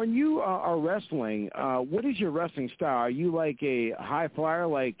now, when you are wrestling, what is your wrestling style? Are you like a high flyer,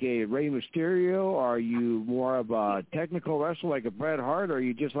 like a Rey Mysterio? Are you more of a technical wrestler, like a Bret Hart? Or are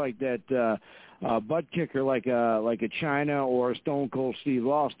you just like that butt kicker, like a Chyna or Stone Cold Steve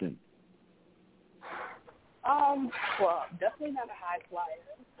Austin? Well, definitely not a high flyer.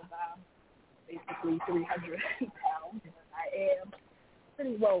 I'm basically 300 pounds. I am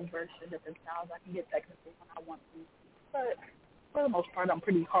pretty well versed in different styles. I can get technical when I want to, but for the most part, I'm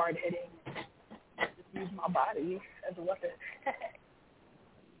pretty hard hitting. Just use my body as a weapon.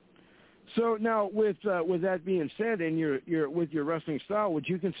 So now, with that being said, and with your wrestling style, would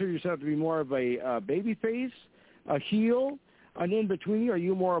you consider yourself to be more of a baby face, a heel, an in between? Or are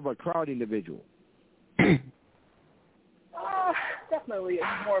you more of a crowd individual? Definitely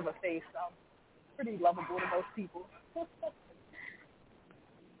more of a face. I'm pretty lovable to most people.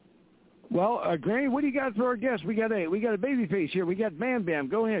 Well, Granny, what do you got for our guests? We got a baby face here. We got Bam Bam.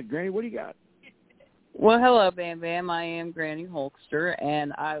 Go ahead, Granny. What do you got? Well, hello, Bam Bam. I am Granny Hulkster,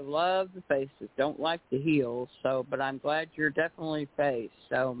 and I love the faces. Don't like the heels, but I'm glad you're definitely face.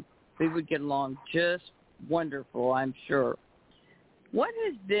 So we would get along just wonderful, I'm sure. What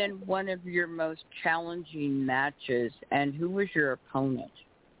has been one of your most challenging matches, and who was your opponent?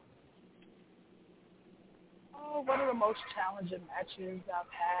 Oh, one of the most challenging matches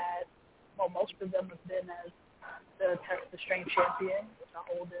I've had, well, most of them have been as the Test the Strength champion, which I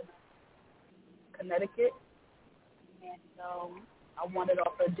hold in Connecticut. And I won it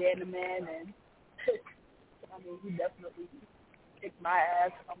off of Danaman, and I mean, he definitely kicked my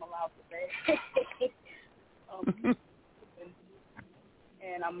ass, if I'm allowed to say.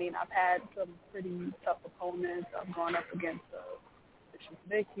 And I mean, I've had some pretty tough opponents. I've gone up against Bishop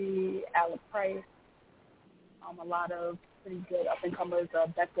Vicky, Alec Price, a lot of pretty good up-and-comers,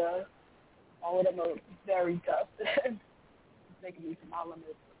 Becca. All of them are very tough. It's taking me to my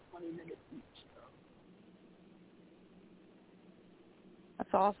limit for 20 minutes each. So.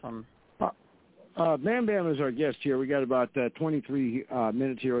 That's awesome. Bam Bam is our guest here. We got about 23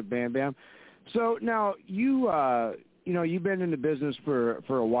 minutes here with Bam Bam. So now you've been in the business for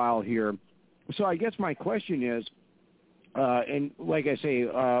a while here. So I guess my question is, and like I say,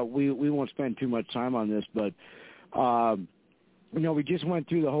 we won't spend too much time on this, but we just went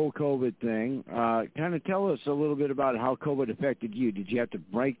through the whole COVID thing. Kind of tell us a little bit about how COVID affected you. Did you have to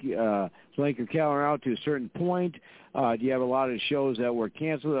blank your calendar out to a certain point? Do you have a lot of shows that were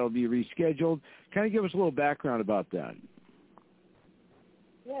canceled that will be rescheduled? Kind of give us a little background about that.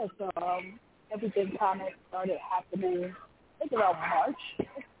 Yeah, so everything kind of started happening, I think, around March of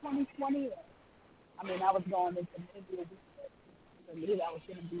 2020. I mean, I was going into Mania weekend. For me, that was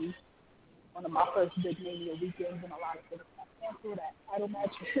going to be one of my first big Mania weekends, and a lot of things got canceled. That title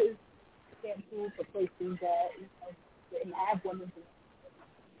matches canceled for places that didn't have women's.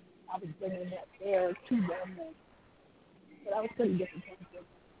 I was bringing that there to them, but I was pretty disappointed.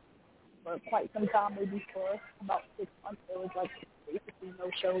 For quite some time, maybe for about 6 months, there was like basically no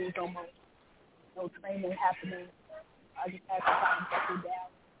shows, almost no training happening. I just had to kind of buckle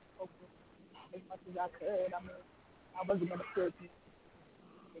down, focus as much as I could. I mean, I wasn't going to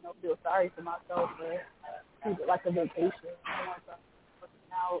feel sorry for myself or treat it like a vacation. So I was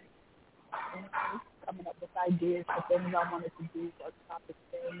working out, coming up with ideas for things I wanted to do, workshop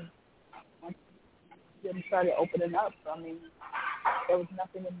things. Once gyms started opening up, so I mean, there was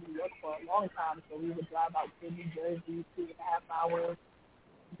nothing in New York for a long time, so we would drive out to New Jersey 2.5 hours,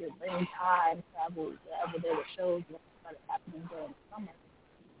 get rain time, travel wherever there were shows that started happening during the summer.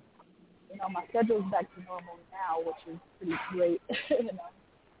 My schedule's back to normal now, which is pretty great. Made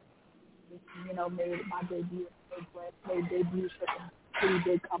my debut in the Midwest, made debuts for some pretty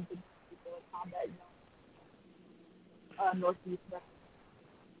big companies, Combat Northeast Wrestling.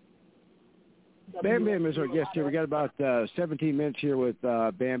 Bam Bam is our guest here. We got about 17 minutes here with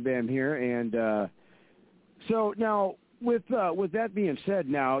Bam Bam here, and so now with that being said,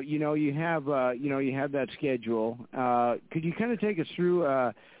 now you have that schedule. Could you kind of take us through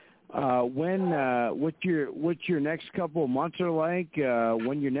what your next couple of months are like?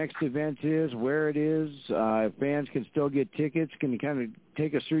 When your next event is, where it is, if fans can still get tickets? Can you kind of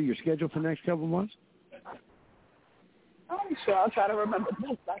take us through your schedule for the next couple of months? I'm sure I'll try to remember the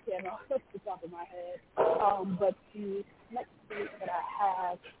best I can off the top of my head. But the next date that I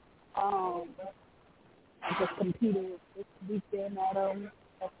have, I just competed this weekend at the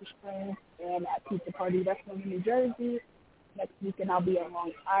Springs and at Pizza Party Wrestling in New Jersey. Next weekend I'll be on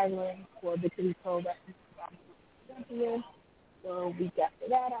Long Island for Victory Pro Wrestling Champion. So week after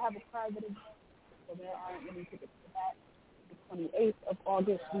that I have a private event, so there aren't any tickets for that. The 28th of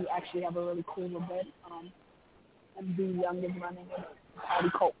August we actually have a really cool event. MD Young is running a party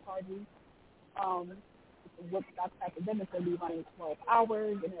cult party. It's a Woodstock type event. It's going to be running 12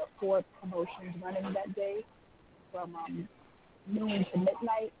 hours, and there are 4 promotions running that day from noon to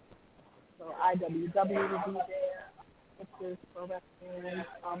midnight. So IWW will be there, Sixers, Pro Wrestling,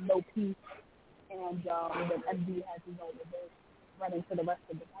 No Peace, and then MD has his own event running for the rest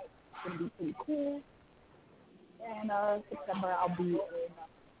of the night. It's going to be pretty cool. And September I'll be in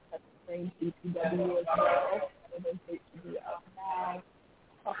Spring CPW as well. Another date to be now.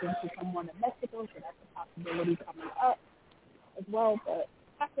 Talking to someone in Mexico, so that's a possibility coming up as well. But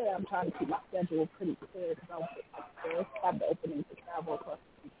after that, I'm trying to keep my schedule pretty clear because I'll have the opening to travel across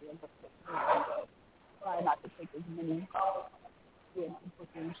the country and so try not to take as many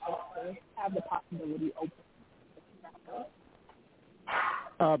bookings to have the possibility open to travel.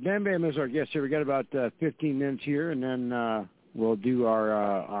 Bam Bam is our guest here. We got about 15 minutes here, and then we'll do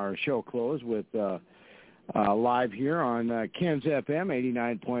our show close with live here on Ken's FM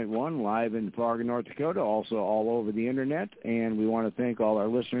 89.1, live in Fargo, North Dakota, also all over the Internet. And we want to thank all our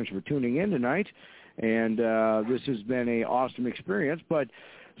listeners for tuning in tonight. And this has been an awesome experience. But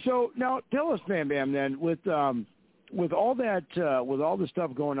so now tell us, Bam Bam, then with all that, with all the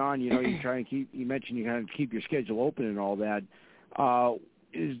stuff going on, you know, you mentioned you kind of keep your schedule open and all that.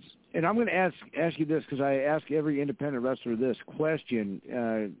 And I'm going to ask you this because I ask every independent wrestler this question,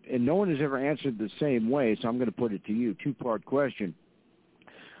 and no one has ever answered the same way, so I'm going to put it to you. 2-part question.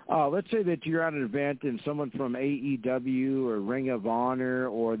 Let's say that you're at an event and someone from AEW or Ring of Honor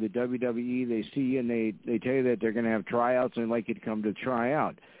or the WWE, they see you and they tell you that they're going to have tryouts and they'd like you to come to try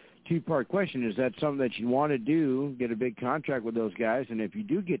out. 2-part question. Is that something that you want to do, get a big contract with those guys? And if you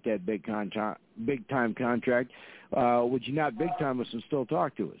do get that big-time contract, would you not big-time us and still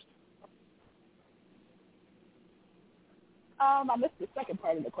talk to us? I missed the second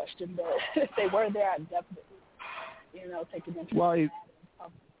part of the question, but if they were there, I'd definitely, take an interest.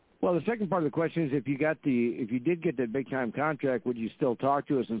 Well, the second part of the question is if you did get that big-time contract, would you still talk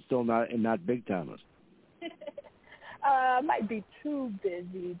to us and still not big-time us? Might be too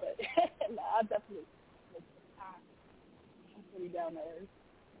busy, but I'll definitely make some time. I'm pretty down there.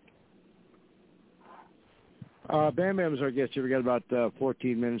 Bam Bam is our guest here. We got about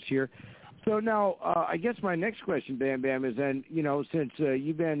 14 minutes here. So now, I guess my next question, Bam Bam, is then since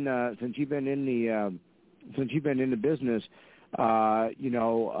you've been in the business,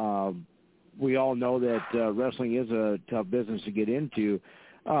 we all know that wrestling is a tough business to get into.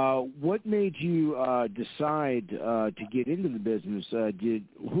 What made you decide to get into the business?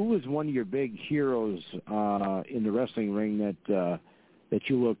 Who was one of your big heroes in the wrestling ring that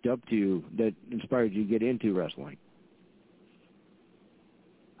you looked up to that inspired you to get into wrestling?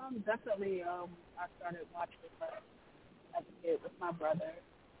 Definitely, I started watching as a kid with my brother.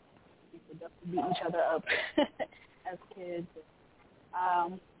 We would definitely beat each other up as kids.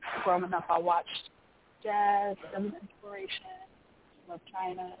 Growing up, I watched Jazz, Seventh Inspiration, Love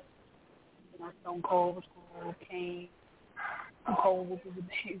China, Stone Cold was cool, Kane, Cole was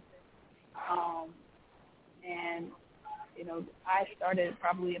amazing. And, I started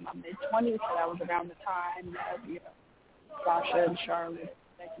probably in my mid-20s, so that was around the time that, Sasha and Charlotte,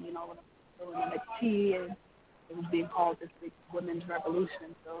 when I was still in NXT, and it was being called this big women's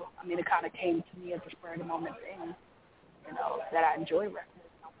revolution. So, it kind of came to me as a spur of the moment thing, that I enjoy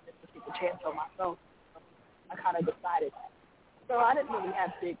wrestling. I wanted to take a chance on myself. So I kind of decided that. So I didn't really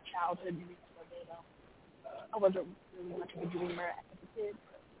have big childhood dreams of it. I wasn't really much of a dreamer as a kid.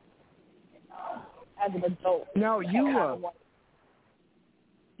 But, as an adult, now you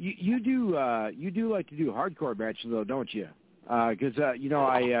do like to do hardcore matches though, don't you? Because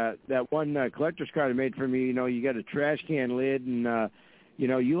that one collector's card I made for me, you got a trash can lid, and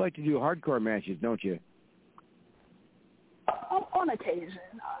you like to do hardcore matches, don't you? On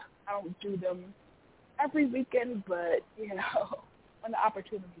occasion, I don't do them every weekend, but when the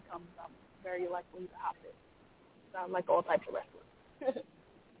opportunity comes, I'm very likely to hop in. So I like all types of wrestling.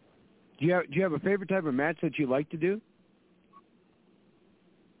 Do you have a favorite type of match that you like to do?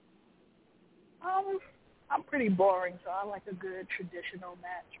 I'm pretty boring, so I like a good traditional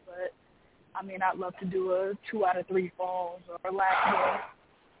match. But I'd love to do a 2 out of 3 falls or a last man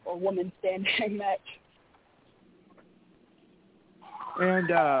or women's standing match. And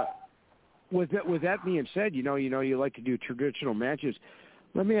with that being said, you like to do traditional matches.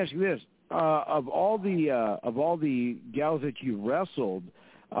 Let me ask you this: of all the gals that you've wrestled,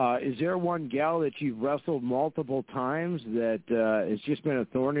 is there one gal that you've wrestled multiple times that has just been a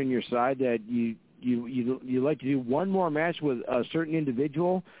thorn in your side that you like to do one more match with a certain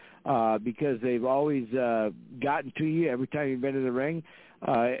individual because they've always gotten to you every time you've been in the ring?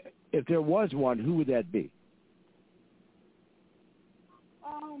 If there was one, who would that be?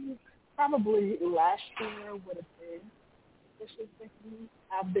 Probably last year would have been Vicious Vicky.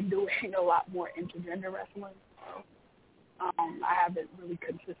 I've been doing a lot more intergender wrestling, so I haven't really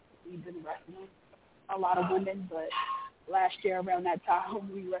consistently been wrestling a lot of women, but last year around that time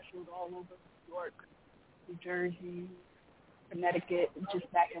we wrestled all over New York, New Jersey, Connecticut,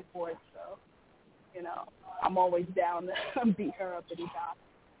 just back and forth, so, you know, I'm always down to beat her up anytime.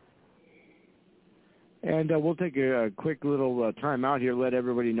 And we'll take a quick little time out here, let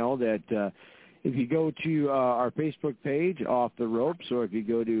everybody know that if you go to our Facebook page, Off the Ropes, or if you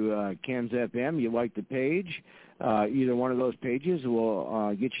go to Ken's FM, you like the page, either one of those pages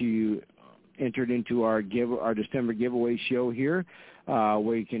will get you entered into our December giveaway show here,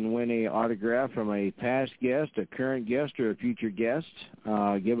 where you can win an autograph from a past guest, a current guest, or a future guest.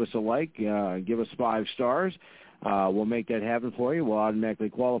 Give us a like, give us 5 stars. We'll make that happen for you. We'll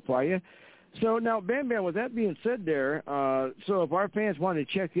automatically qualify you. So now, Bam Bam, with that being said there, so if our fans want to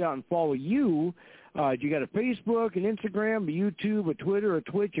check you out and follow you, you got a Facebook, an Instagram, a YouTube, a Twitter, a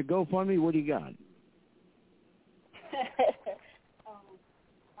Twitch, a GoFundMe? What do you got?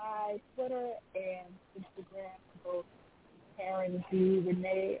 My Twitter and Instagram are both Karen D.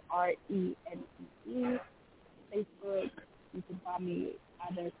 Renee, RENEE. Facebook, you can find me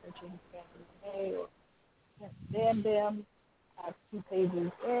either searching Karen Renee or Bam Bam. I have 2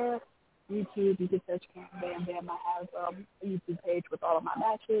 pages there. YouTube, you can search Karen Bam Bam. I have a YouTube page with all of my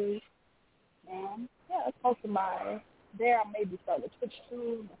matches. And, yeah, that's most of my... There, I maybe start a Twitch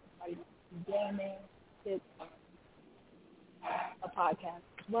too. Gaming, tips, a podcast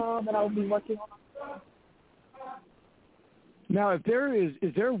as well that I'll be working on. Now, if there is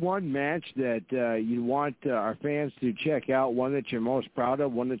there one match that you want our fans to check out, one that you're most proud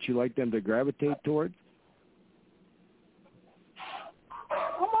of, one that you like them to gravitate towards?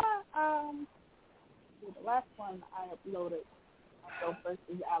 The last one I uploaded myself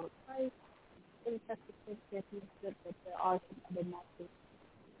versus Alex Price for the Texas Championship, but there are some other matches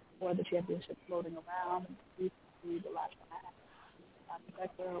for the championship floating around. Recently, the last one I had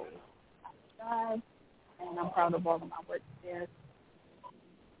Becker was Alex, and I'm proud of all of my work there.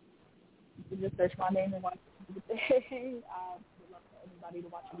 You can just search my name and watch the thing. I would love for everybody to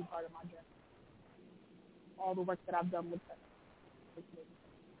watch and be part of my journey. All the work that I've done with them.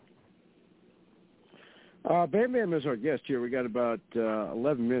 Bam Bam is our guest here. We got about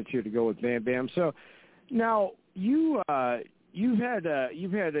 11 minutes here to go with Bam Bam. So now you've had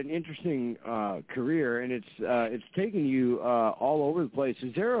an interesting career, and it's taken you all over the place.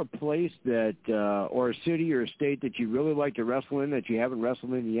 Is there a place that or a city or a state that you really like to wrestle in that you haven't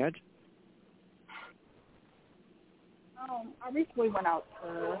wrestled in yet? I recently went out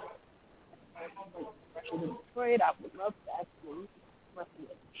to Detroit. I would love to actually wrestle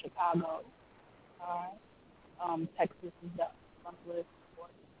in Chicago. Texas is on the list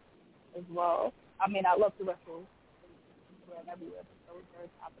as well. I mean, I love to wrestle everywhere, but those are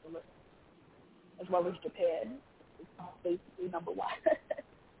top of the list, as well as Japan. It's basically number 1.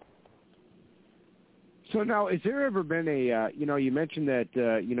 So now, has there ever been a, you mentioned that,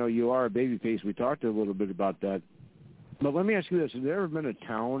 you are a babyface. We talked a little bit about that. But let me ask you this. Has there ever been a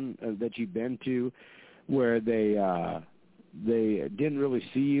town that you've been to where they didn't really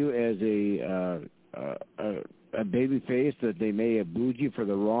see you as a baby face, that they may have booed you for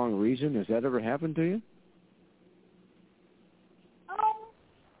the wrong reason? Has that ever happened to you?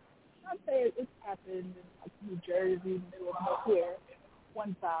 I'd say it's happened in New Jersey, middle of nowhere,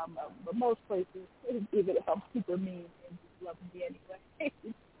 one time. But most places, even if I'm super mean, they just love me anyway.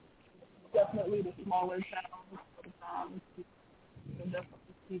 Definitely the smaller towns, sometimes you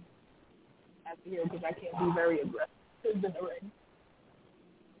definitely see after here because I can't be very aggressive in the ring.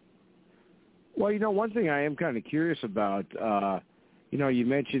 Well, one thing I am kind of curious about, you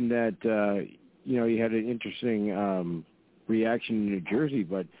mentioned that, you had an interesting reaction in New Jersey,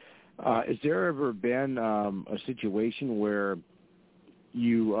 but has there ever been a situation where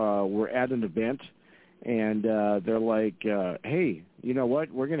you were at an event and they're like, hey, you know what,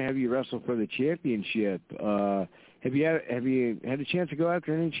 we're going to have you wrestle for the championship. Have you had a chance to go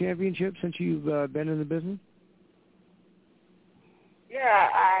after any championship since you've been in the business? Yeah,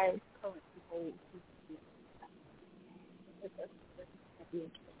 I currently hold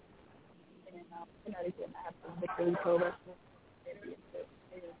in Connecticut. I have the Victory Pro Wrestling Championship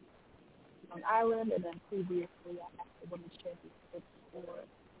in Long Island, and then previously I had the Women's Championship for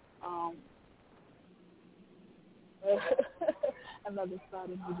another spot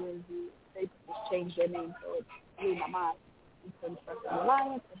in New Jersey. They just changed their name, so it blew my mind. It's been Wrestling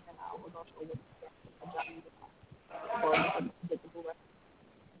Alliance, and then I was also with Johnny for Unpredictable Wrestling.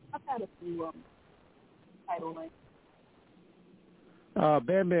 I've had a few title reigns.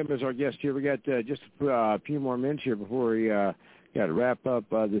 Bam Bam is our guest here. We got just a few more minutes here before we got to wrap up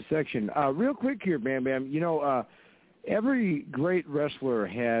this section. Real quick here, Bam Bam. Every great wrestler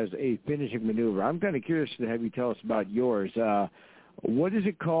has a finishing maneuver. I'm kind of curious to have you tell us about yours. What is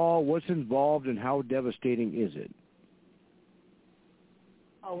it called? What's involved, and how devastating is it?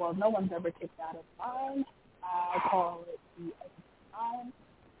 Oh, well, no one's ever kicked out of mine. I call it the time,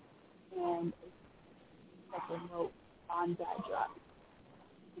 and it's second rope bonsai drop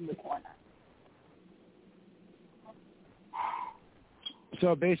in the corner.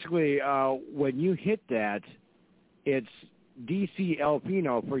 So basically, when you hit that, it's DC El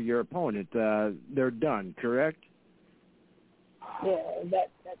Pino for your opponent. They're done, correct? Yeah, that's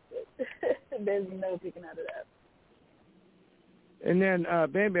it. There's no picking out of that. And then,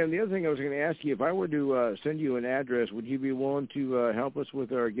 Bam Bam, the other thing I was going to ask you, if I were to send you an address, would you be willing to help us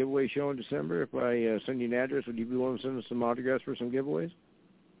with our giveaway show in December? If I send you an address, would you be willing to send us some autographs for some giveaways?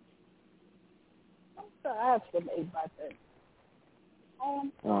 I have some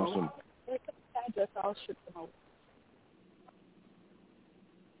 8x10. Awesome. If it's an address, I'll ship them over.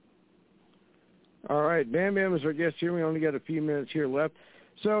 All right, Bam Bam is our guest here. We only got a few minutes here left.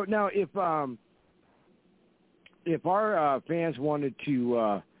 So now, if our fans wanted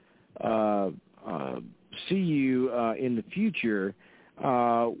to see you in the future,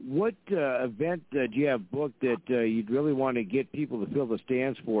 what event do you have booked that you'd really want to get people to fill the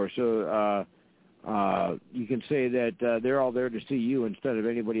stands for? So you can say that they're all there to see you instead of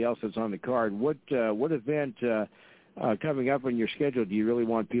anybody else that's on the card. What event coming up on your schedule do you really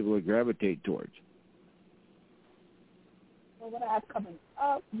want people to gravitate towards? So what I have coming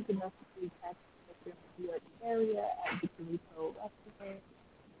up, you can definitely catch the New York area at Victory Pro Wrestling,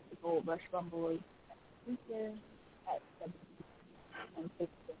 the Gold Rush Rumble next weekend at 7 and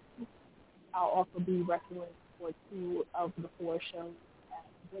 6. I'll also be wrestling for 2 of the 4 shows at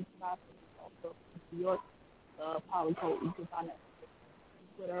Woodstock, also in New York, the Polycode. You can find it on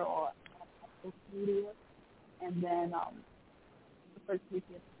Twitter or on social media. And then the first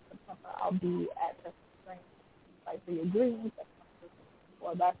weekend of September, I'll be at Texas Spring. Fight for Your Dreams.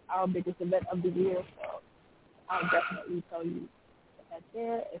 Well, that's our biggest event of the year, so I'll definitely tell you to head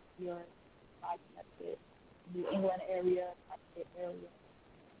there if you're in the New England area, Connecticut area.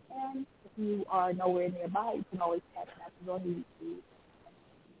 And if you are nowhere nearby, you can always catch matches on YouTube.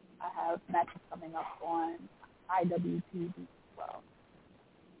 I have matches coming up on IWTV as well.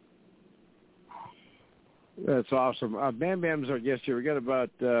 That's awesome. Bam Bam's our guest here. We got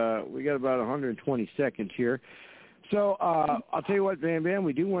about 120 seconds here. So I'll tell you what, Bam Bam,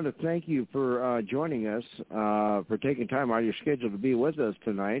 we do want to thank you for joining us, for taking time out of your schedule to be with us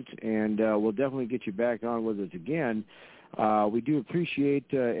tonight, and we'll definitely get you back on with us again. We do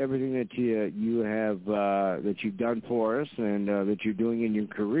appreciate everything that you have that you've done for us and that you're doing in your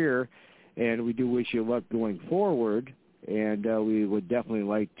career, and we do wish you luck going forward. And we would definitely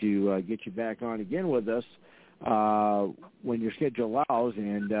like to get you back on again with us when your schedule allows,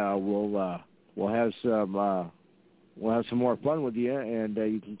 and we'll have some more fun with you, and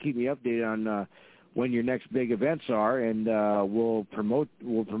you can keep me updated on when your next big events are, and we'll promote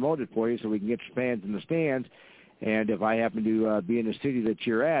it for you so we can get your fans in the stands. And if I happen to be in the city that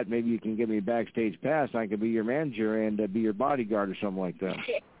you're at, maybe you can give me a backstage pass. I can be your manager and be your bodyguard or something like that.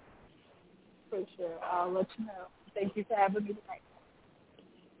 For sure. I'll let you know. Thank you for having me tonight.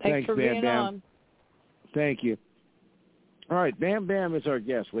 Thanks for Bam being Bam. on. Thank you. All right, Bam Bam is our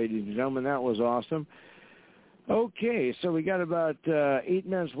guest, ladies and gentlemen. That was awesome. Okay, so we got about 8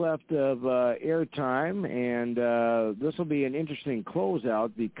 minutes left of airtime, and this will be an interesting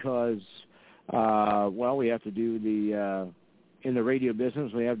closeout because, we have to do in the radio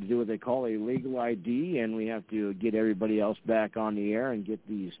business, we have to do what they call a legal ID, and we have to get everybody else back on the air and get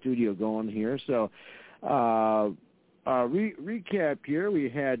the studio going here. So recap here, we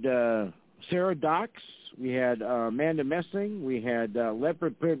had Sarah Dox, we had Amanda Messing, we had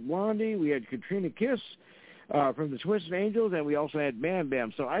Leopard Print Blondie, we had Katrina Kiss from the Twisted Angels, and we also had Bam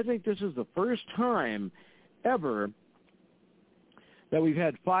Bam. So I think this is the first time ever that we've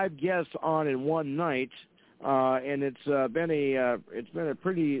had 5 guests on in one night, and it's been a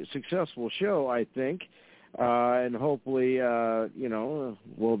pretty successful show, I think, and hopefully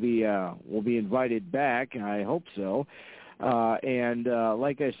we'll be invited back. I hope so. And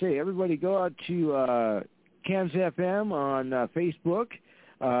like I say, everybody go out to Ken's FM on Facebook,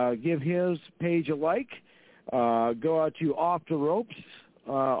 give his page a like. Go out to Off the Ropes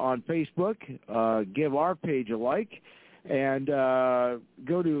on Facebook, give our page a like. And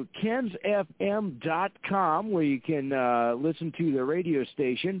go to kensfm.com where you can listen to the radio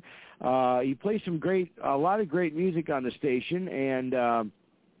station. You play a lot of great music on the station, and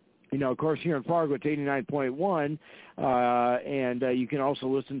of course, here in Fargo, it's 89.1, and you can also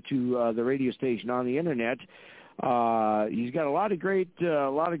listen to the radio station on the internet. He's got a lot of great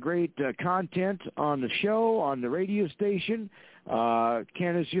content on the show, on the radio station.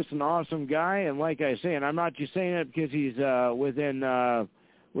 Ken is just an awesome guy, and like I say, and I'm not just saying it because he's within a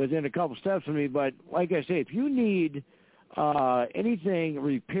couple steps of me, but like I say, if you need anything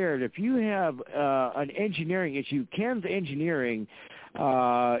repaired, if you have an engineering issue, Ken's Engineering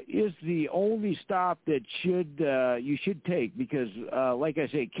is the only stop that you should take, because like I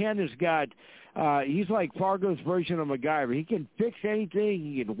say, Ken has got he's like Fargo's version of MacGyver. He can fix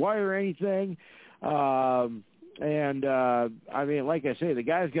anything, he can wire anything, and I mean, like I say, the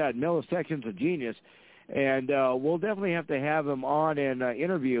guy's got milliseconds of genius, and we'll definitely have to have him on and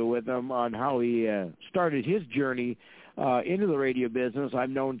interview with him on how he started his journey into the radio business. I've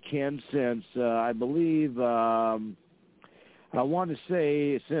known Ken since I believe I want to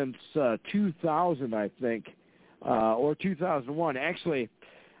say since 2000, I think, or 2001. Actually,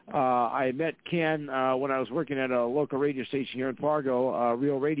 I met Ken when I was working at a local radio station here in Fargo,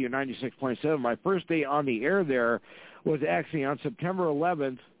 Real Radio 96.7. My first day on the air there was actually on September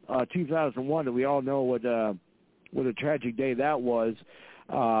 11th, 2001, and we all know what a tragic day that was.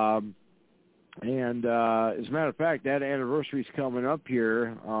 And as a matter of fact, that anniversary's coming up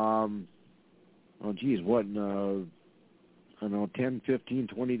here. I don't know, 10, 15,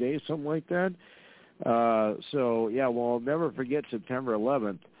 20 days, something like that. So, yeah, well, I'll never forget September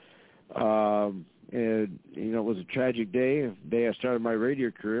 11th. And, it was a tragic day, the day I started my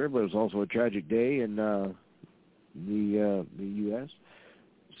radio career, but it was also a tragic day in the U.S.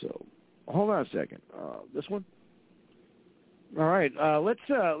 So, hold on a second. This one? All right, let's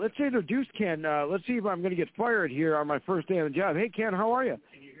introduce Ken. Let's see if I'm going to get fired here on my first day on the job. Hey, Ken, how are you?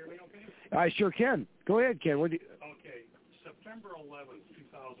 Can you hear me okay? I sure can. Go ahead, Ken. Okay, September 11th,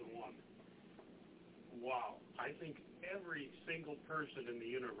 2001. Wow, I think every single person in the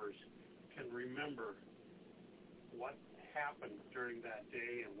universe can remember what happened during that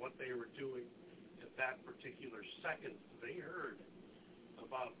day and what they were doing at that particular second. They heard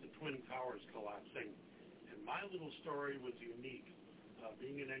about the Twin Towers collapsing. My little story was unique.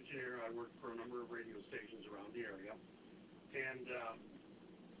 Being an engineer, I worked for a number of radio stations around the area, and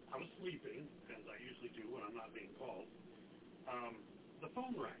I was sleeping, as I usually do when I'm not being called. The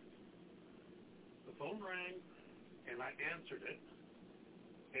phone rang. And I answered it,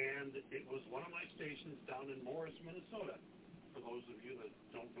 and it was one of my stations down in Morris, Minnesota. For those of you that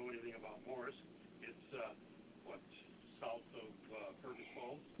don't know anything about Morris, it's, south of Fergus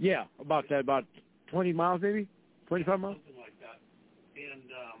Falls? Yeah, about 20 miles, maybe? 25 miles? Something like that. And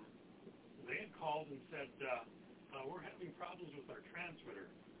they had called and said, we're having problems with our transmitter.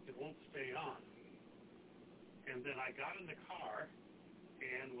 It won't stay on. And then I got in the car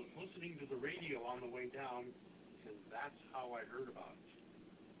and was listening to the radio on the way down, and that's how I heard about it.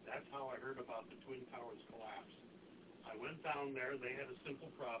 That's how I heard about the Twin Towers collapse. I went down there. They had a simple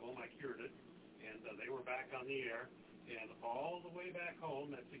problem. I cured it, and they were back on the air. And all the way back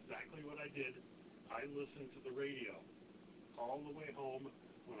home, that's exactly what I did. I listened to the radio all the way home.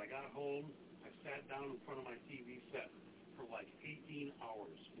 When I got home, I sat down in front of my TV set for like 18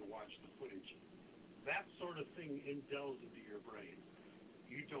 hours and watched the footage. That sort of thing indwells into your brain.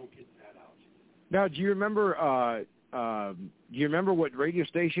 You don't get that out. Now, do you remember what radio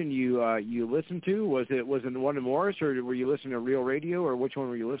station you listened to? Was it the one in Morris, or were you listening to Real Radio, or which one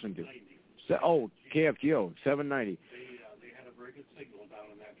were you listening to? KFGO 790. They had a very good signal down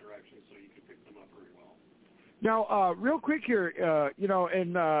in that direction, so you could pick them up very well. Now, real quick here,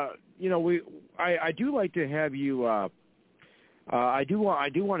 I do like to have you. I do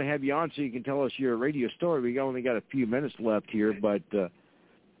want to have you on so you can tell us your radio story. We only got a few minutes left here, but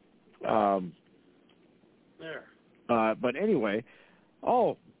but anyway,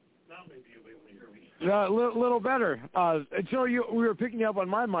 now maybe you'll be able to hear me. A little better. So we were picking you up on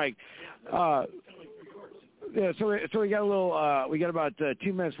my mic. Yeah, so we got a little. We got about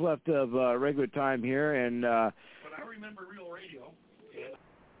 2 minutes left of regular time here, and. But I remember Real Radio. And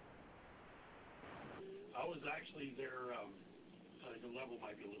I was actually there. The level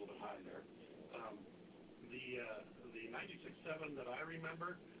might be a little bit high there. The 96.7 that I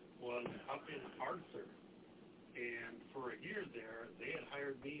remember was up in Arthur, and for a year there, they had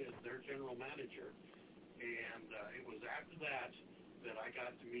hired me as their general manager, and it was after that I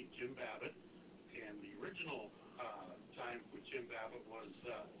got to meet Jim Babbitt. And the original time with Jim Babbitt was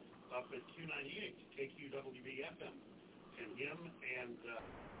up at Q98, KQWB-FM and him and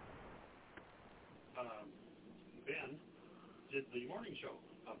Ben did the morning show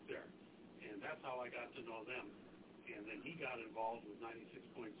up there, and that's how I got to know them. And then he got involved with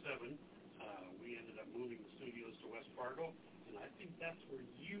 96.7. We ended up moving the studios to West Fargo, and I think that's where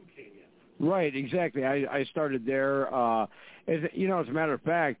you came in. Right, exactly. I started there. As a matter of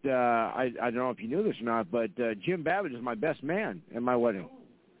fact, I don't know if you knew this or not, but Jim Babbitt is my best man at my wedding.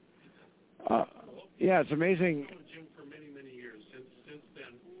 Yeah, it's amazing. I've known Jim for many, many years since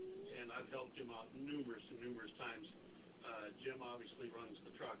then, and I've helped him out numerous times. Jim obviously runs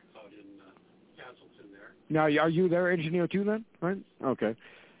the truck out in Castleton there. Now, are you their engineer too then? Right? Okay. And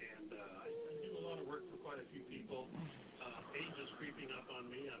I do a lot of work for quite a few people. Age is creeping up on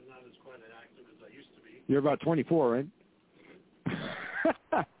me. I'm not as quite as active as I used to be. You're about 24, right?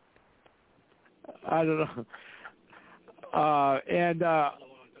 I don't know.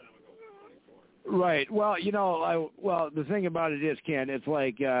 Right. Well, the thing about it is, Ken, it's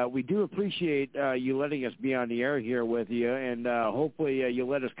like we do appreciate you letting us be on the air here with you, and hopefully you'll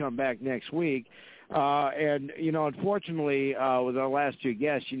let us come back next week. And, unfortunately, with our last two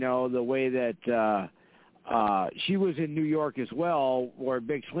guests, the way that she was in New York as well, where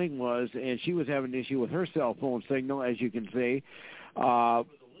Big Swing was, and she was having an issue with her cell phone signal, as you can see.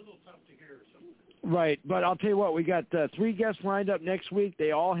 Right, but I'll tell you what, we got 3 guests lined up next week.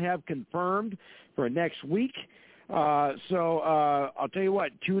 They all have confirmed for next week. So I'll tell you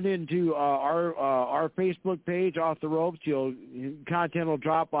what, tune into our Facebook page, Off the Ropes. Content will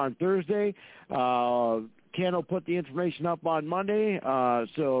drop on Thursday. Ken will put the information up on Monday.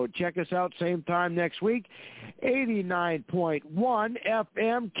 So check us out same time next week. 89.1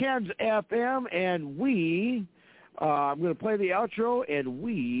 FM, Ken's FM, and we... I'm going to play the outro, and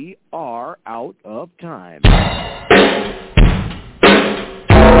we are out of time.